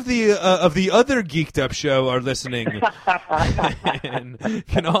members of the other Geeked Up show are listening and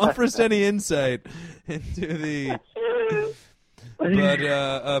can offer us any insight into the.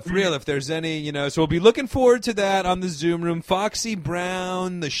 But for real, if there's any, you know, so we'll be looking forward to that on the Zoom Room. Foxy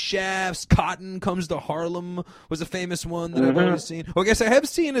Brown, The Shafts, Cotton Comes to Harlem was a famous one that I've always seen. Well, I guess I have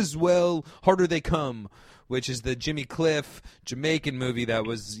seen as well Harder They Come, which is the Jimmy Cliff Jamaican movie that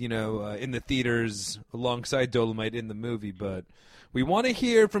was, you know, in the theaters alongside Dolomite in the movie. But we want to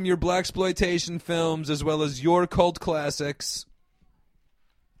hear from your blaxploitation films as well as your cult classics.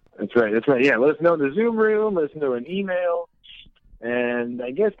 That's right. Yeah, let us know in the Zoom Room. Let us know in email. And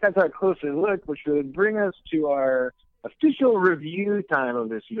I guess that's our closer look, which would bring us to our official review time of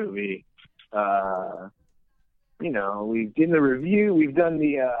this movie. You know, we've done the review, we've done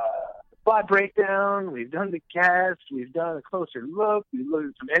the plot breakdown, we've done the cast, we've done a closer look, we've looked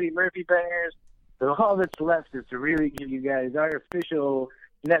at some Eddie Murphy bangers. So all that's left is to really give you guys our official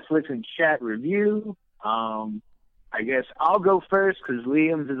Netflix and chat review. I guess I'll go first because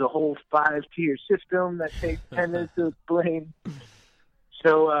Liam's is a whole 5-tier system that takes 10 minutes to explain.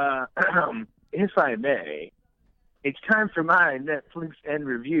 So, if I may, it's time for my Netflix end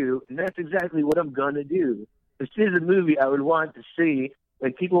review, and that's exactly what I'm going to do. This is a movie I would want to see,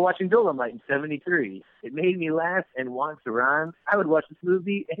 like people watching Dolomite in 73. It made me laugh and want to rhyme. I would watch this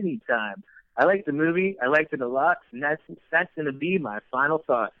movie anytime. I liked the movie. I liked it a lot, and that's going to be my final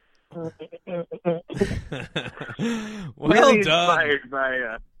thought. Well really done.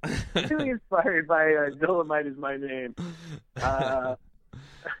 Really inspired by Dolomite is my name.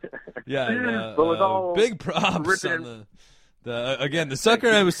 Yeah, but with all big props ripping on the sucker.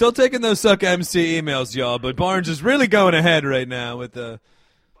 I was still taking those suck MC emails, y'all, but Barnes is really going ahead right now with the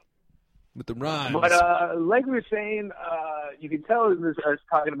rhymes. But like we were saying, you can tell us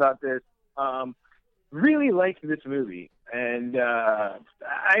talking about this. Really liked this movie, and I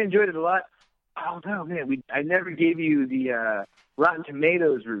enjoyed it a lot. Oh no, man, I never gave you the Rotten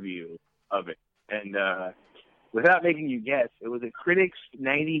Tomatoes review of it, and without making you guess, it was a critics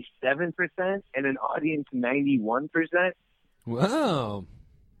 97% and an audience 91%. Wow.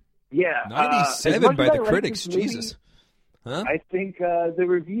 Yeah, 97 by the critics. Jesus. Huh? I think the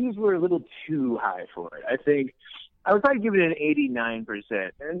reviews were a little too high for it. I think I would probably give it an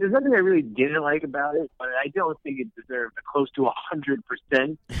 89%. And there's nothing I really didn't like about it, but I don't think it deserved a close to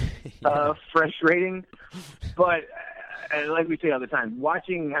 100% fresh rating. But like we say all the time,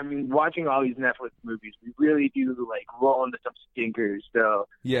 watching all these Netflix movies, we really do like roll into some stinkers. So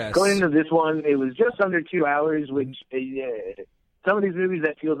yes. Going into this one, it was just under 2 hours, which some of these movies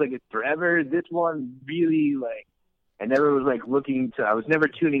that feels like it's forever. This one really I was never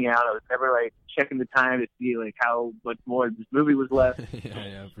tuning out. I was never like checking the time to see like how much more this movie was left.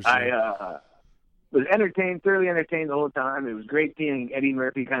 yeah, for sure. I was thoroughly entertained the whole time. It was great seeing Eddie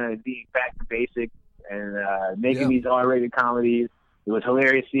Murphy kind of being back to basics and making these R-rated comedies. It was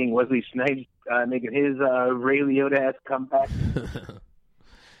hilarious seeing Wesley Snipes making his Ray Liotta-esque comeback.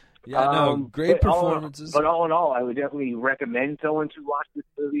 Great performances. But all in all, I would definitely recommend someone to watch this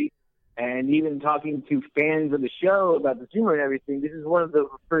movie. And even talking to fans of the show about the humor and everything, this is one of the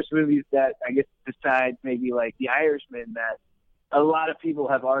first movies that, I guess, besides maybe like The Irishman, that a lot of people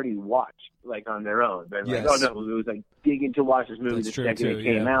have already watched, like, on their own. They're like, oh, no, it was like digging to watch this movie the second it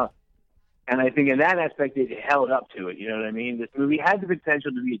came out. And I think in that aspect, it held up to it. You know what I mean? This movie had the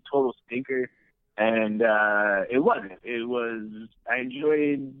potential to be a total stinker, and it wasn't. I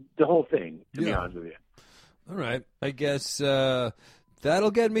enjoyed the whole thing, to be honest with you. All right. I guess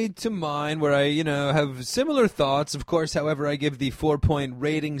that'll get me to mine, where I, have similar thoughts. Of course, however, I give the 4-point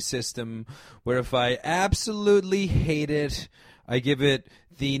rating system, where if I absolutely hate it, I give it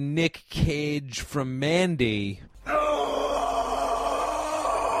the Nick Cage from Mandy.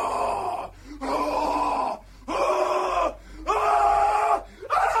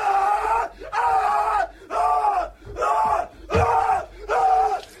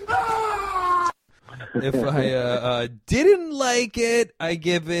 If I didn't like it, I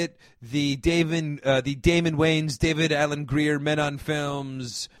give it the Damon Wayans, David Alan Grier Men on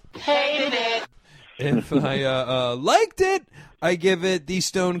Films. Hated it. If I liked it, I give it the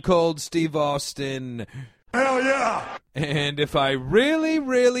Stone Cold Steve Austin. Hell yeah! And if I really,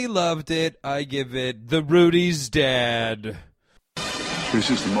 really loved it, I give it the Rudy's Dad. This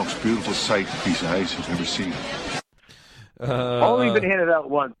is the most beautiful sight piece of ice I've ever seen. Only been handed out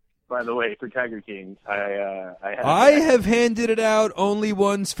once, by the way, for Tiger King. I have handed it out only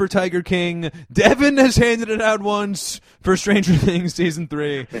once for Tiger King. Devin has handed it out once for Stranger Things Season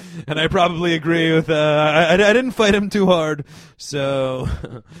 3. And I probably agree with... I didn't fight him too hard. So...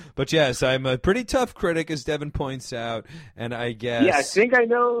 But yes, I'm a pretty tough critic, as Devin points out. And I guess... Yeah, I think I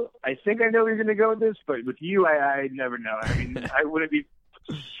know where you're going to go with this. But with you, I never know. I mean, I wouldn't be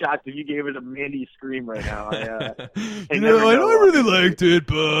shocked if you gave it a Mandy scream right now. I know I really liked it,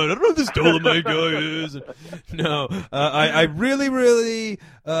 but I don't know if this Dolomite guy is. No, I really, really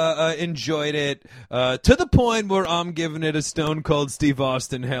enjoyed it to the point where I'm giving it a Stone Cold Steve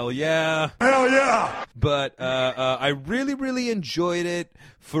Austin hell yeah. Hell yeah! But I really, really enjoyed it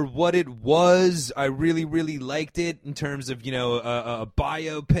for what it was. I really, really liked it in terms of, a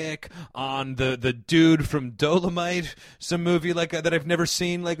biopic on the dude from Dolomite, some movie like that I've never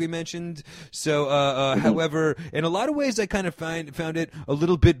seen, like we mentioned. So, however, in a lot of ways, I kind of found it a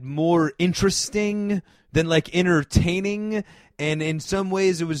little bit more interesting than like entertaining. And in some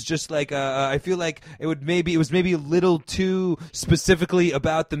ways, it was just like I feel like it was maybe a little too specifically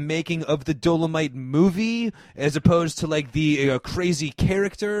about the making of the Dolomite movie, as opposed to like the crazy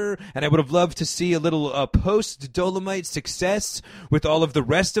character. And I would have loved to see a little post Dolomite success with all of the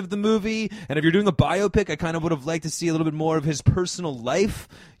rest of the movie. And if you're doing a biopic, I kind of would have liked to see a little bit more of his personal life.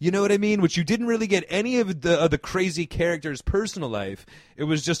 You know what I mean? Which you didn't really get any of the crazy character's personal life. It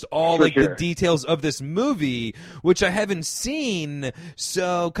was just all For like sure. the details of this movie, which I haven't seen.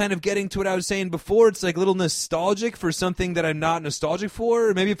 So kind of getting to what I was saying before, it's like a little nostalgic for something that I'm not nostalgic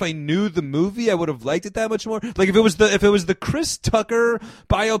for. Maybe if I knew the movie, I would have liked it that much more. Like if it was the Chris Tucker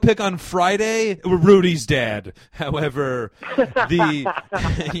biopic on Friday, Rudy's dad. However, the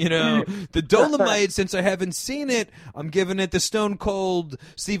the Dolomite, since I haven't seen it, I'm giving it the Stone Cold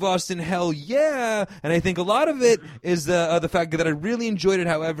Steve Austin hell yeah. And I think a lot of it is the fact that I really enjoyed it.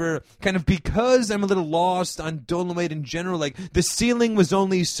 However, kind of because I'm a little lost on Dolomite in general, like the ceiling was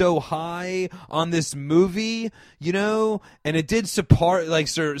only so high on this movie, and it did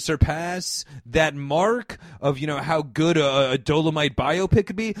surpass that mark of how good a Dolomite biopic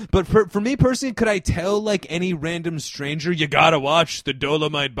could be. But for me personally, could I tell like any random stranger, you gotta watch the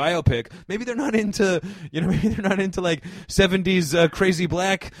Dolomite biopic? Maybe they're not into like 70s crazy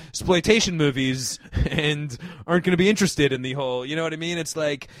black exploitation movies and aren't going to be interested in the whole, you know what I mean? It's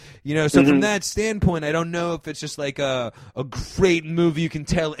like, so from that standpoint, I don't know if it's just like a great movie you can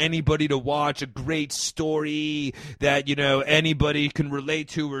tell anybody to watch, a great story that, anybody can relate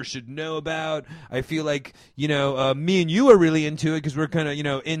to or should know about. I feel like, me and you are really into it because we're kind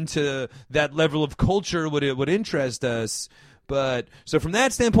of, into that level of culture would interest us. But so from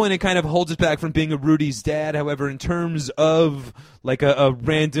that standpoint, it kind of holds us back from being a Rudy's dad. However, in terms of like a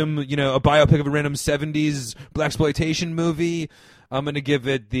random, a biopic of a random 70s blaxploitation movie, I'm going to give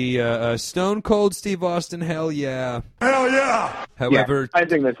it the Stone Cold Steve Austin hell yeah. Hell yeah! However, I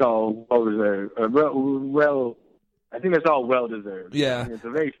think that's all well deserved. I think that's all well deserved. Yeah. It's a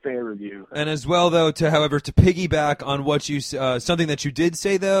very fair review. And as well, though, to piggyback on what you something that you did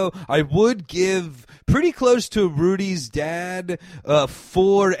say, though, I would give pretty close to Rudy's dad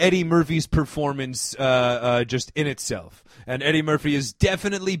for Eddie Murphy's performance just in itself. And Eddie Murphy is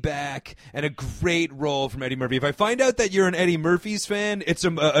definitely back, and a great role from Eddie Murphy. If I find out that you're an Eddie Murphy's fan, it's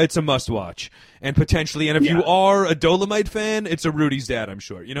a must watch, and potentially. And if you are a Dolomite fan, it's a Rudy's dad, I'm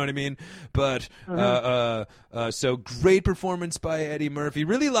sure. You know what I mean? But so great performance by Eddie Murphy.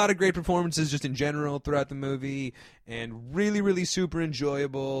 Really, a lot of great performances just in general throughout the movie, and really, really super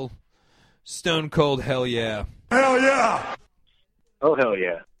enjoyable. Stone Cold hell yeah. Hell yeah! Oh, hell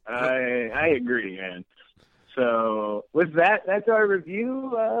yeah. I agree, man. So with that, that's our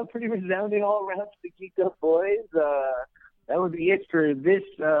review. Pretty resounding all around to the Geeked Up Boys. That would be it for this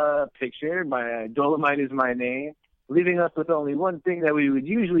picture. My Dolomite is my name. Leaving us with only one thing that we would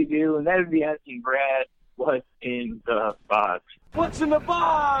usually do, and that would be asking Brad, what's in the box? What's in the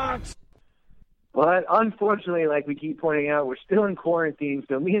box? But unfortunately, like we keep pointing out, we're still in quarantine,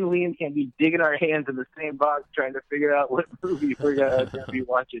 so me and Liam can't be digging our hands in the same box trying to figure out what movie we're going to be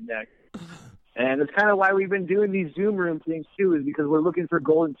watching next. And it's kind of why we've been doing these Zoom room things, too, is because we're looking for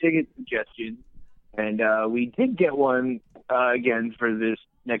golden ticket suggestions. And we did get one, again, for this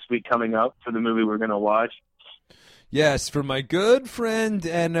next week coming up for the movie we're going to watch. Yes, for my good friend,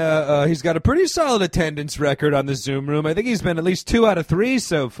 and he's got a pretty solid attendance record on the Zoom room. I think he's been at least 2 out of 3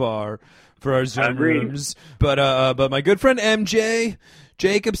 so far for our Zoom rooms. But my good friend MJ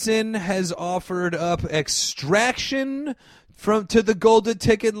Jacobson has offered up Extraction to the golden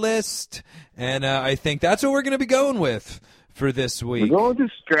ticket list, and I think that's what we're going to be going with for this week. We're going to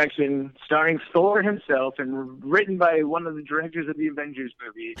Extraction, starring Thor himself, and written by one of the directors of the Avengers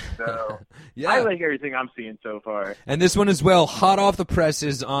movie. So yeah. I like everything I'm seeing so far. And this one as well, hot off the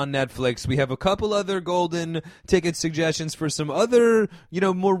presses on Netflix. We have a couple other golden ticket suggestions for some other,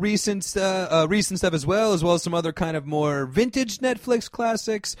 more recent stuff as well as some other kind of more vintage Netflix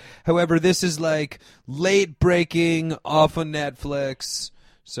classics. However, this is like late breaking off of Netflix.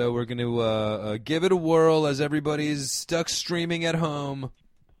 So we're going to give it a whirl as everybody's stuck streaming at home.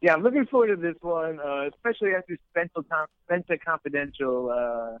 Yeah, I'm looking forward to this one, especially after Spencer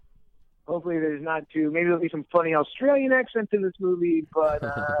Confidential. Hopefully there's not maybe there'll be some funny Australian accents in this movie, but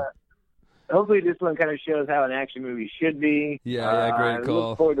hopefully this one kind of shows how an action movie should be. Yeah, great call. I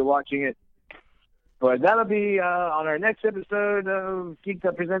look forward to watching it. But that'll be on our next episode of Geeked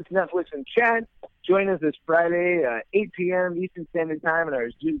Up Presents Netflix and Chat. Join us this Friday, 8 p.m. Eastern Standard Time at our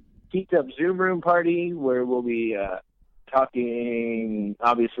Geeked Up Zoom Room party, where we'll be talking,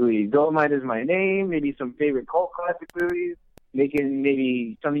 obviously, Dolomite is my name, maybe some favorite cult classic movies, making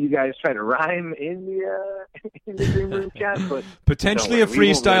maybe some of you guys try to rhyme in the Zoom Room chat. But potentially a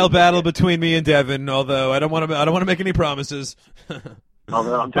freestyle battle between me and Devin, although I don't want to make any promises.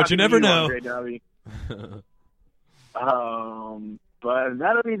 But you never know. But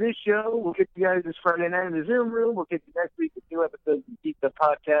that'll be this show. We'll get you guys this Friday night in the Zoom Room. We'll get you next week with new episodes of Geeked Up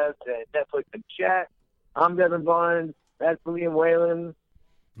Podcast and Netflix and Chat. I'm Devin Barnes. That's Liam Whalen.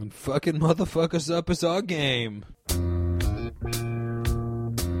 And fucking motherfuckers up is our game.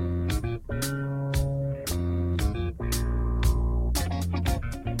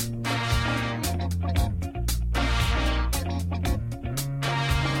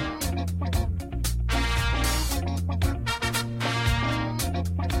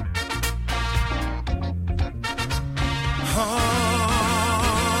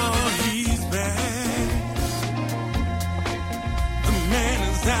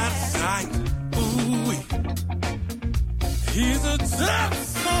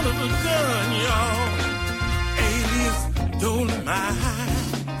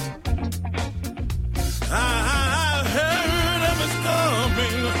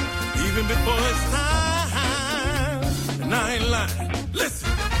 living before his time. And I ain't lying. Listen,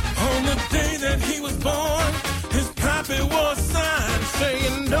 on the day that he was born, his pappy wore a sign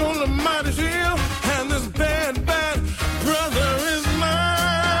saying, Dolomite is ill, and this bad, bad brother is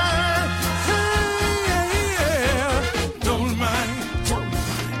mine. Hey, yeah. Dolomite.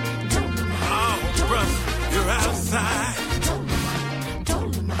 Oh, brother, you're outside.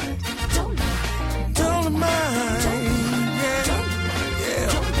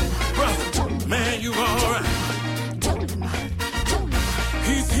 Man, you alright.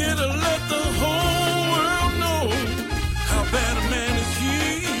 He's here to let the whole world know how bad a man is he.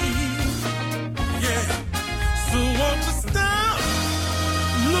 Yeah. So won't you stop?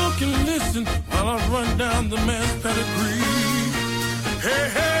 Look and listen while I run down the man's pedigree. Hey,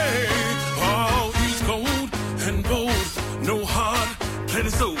 hey. Oh, he's cold and bold. No heart, plenty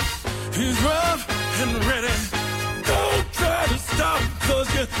soul. He's rough and ready. Don't try to stop, cause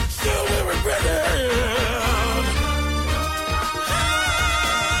you still will regret it.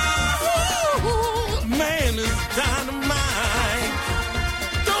 Oh, man is dynamite.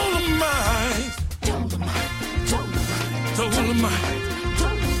 Dolomite.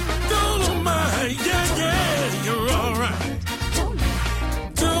 Yeah, yeah, you're alright.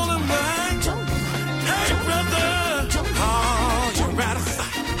 Dolomite. Hey, brother. Oh, you're out of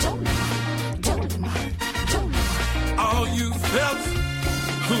sight. All you fellas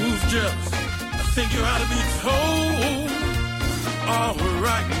who's jealous, I think you ought to be told. All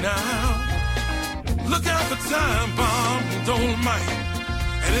right now, look out for time bomb and Dolomite.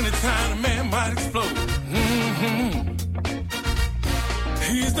 At any time a man might explode.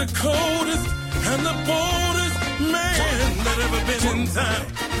 He's the coldest and the boldest man that ever been in town.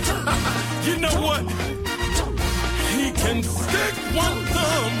 You know what? He can stick one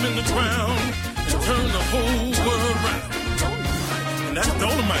thumb in the ground and turn the whole world around. And that's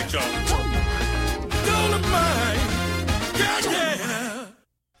Dolomite, y'all. Dolomite. Yeah, yeah.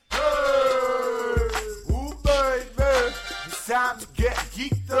 Hey, ooh, baby. It's time to get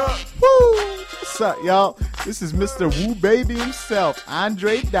geeked up. Woo! What's up, y'all? This is Mr. Woo Baby himself,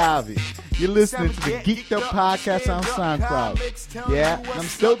 Andre Davi. You're listening to the Geeked Up Podcast on SoundCloud. Yeah, and I'm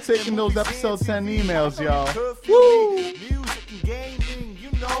still taking those episode 10 emails, y'all. Woo! Music and gaming, you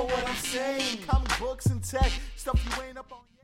know what I'm saying. Comic books and tech, stuff you ain't up on.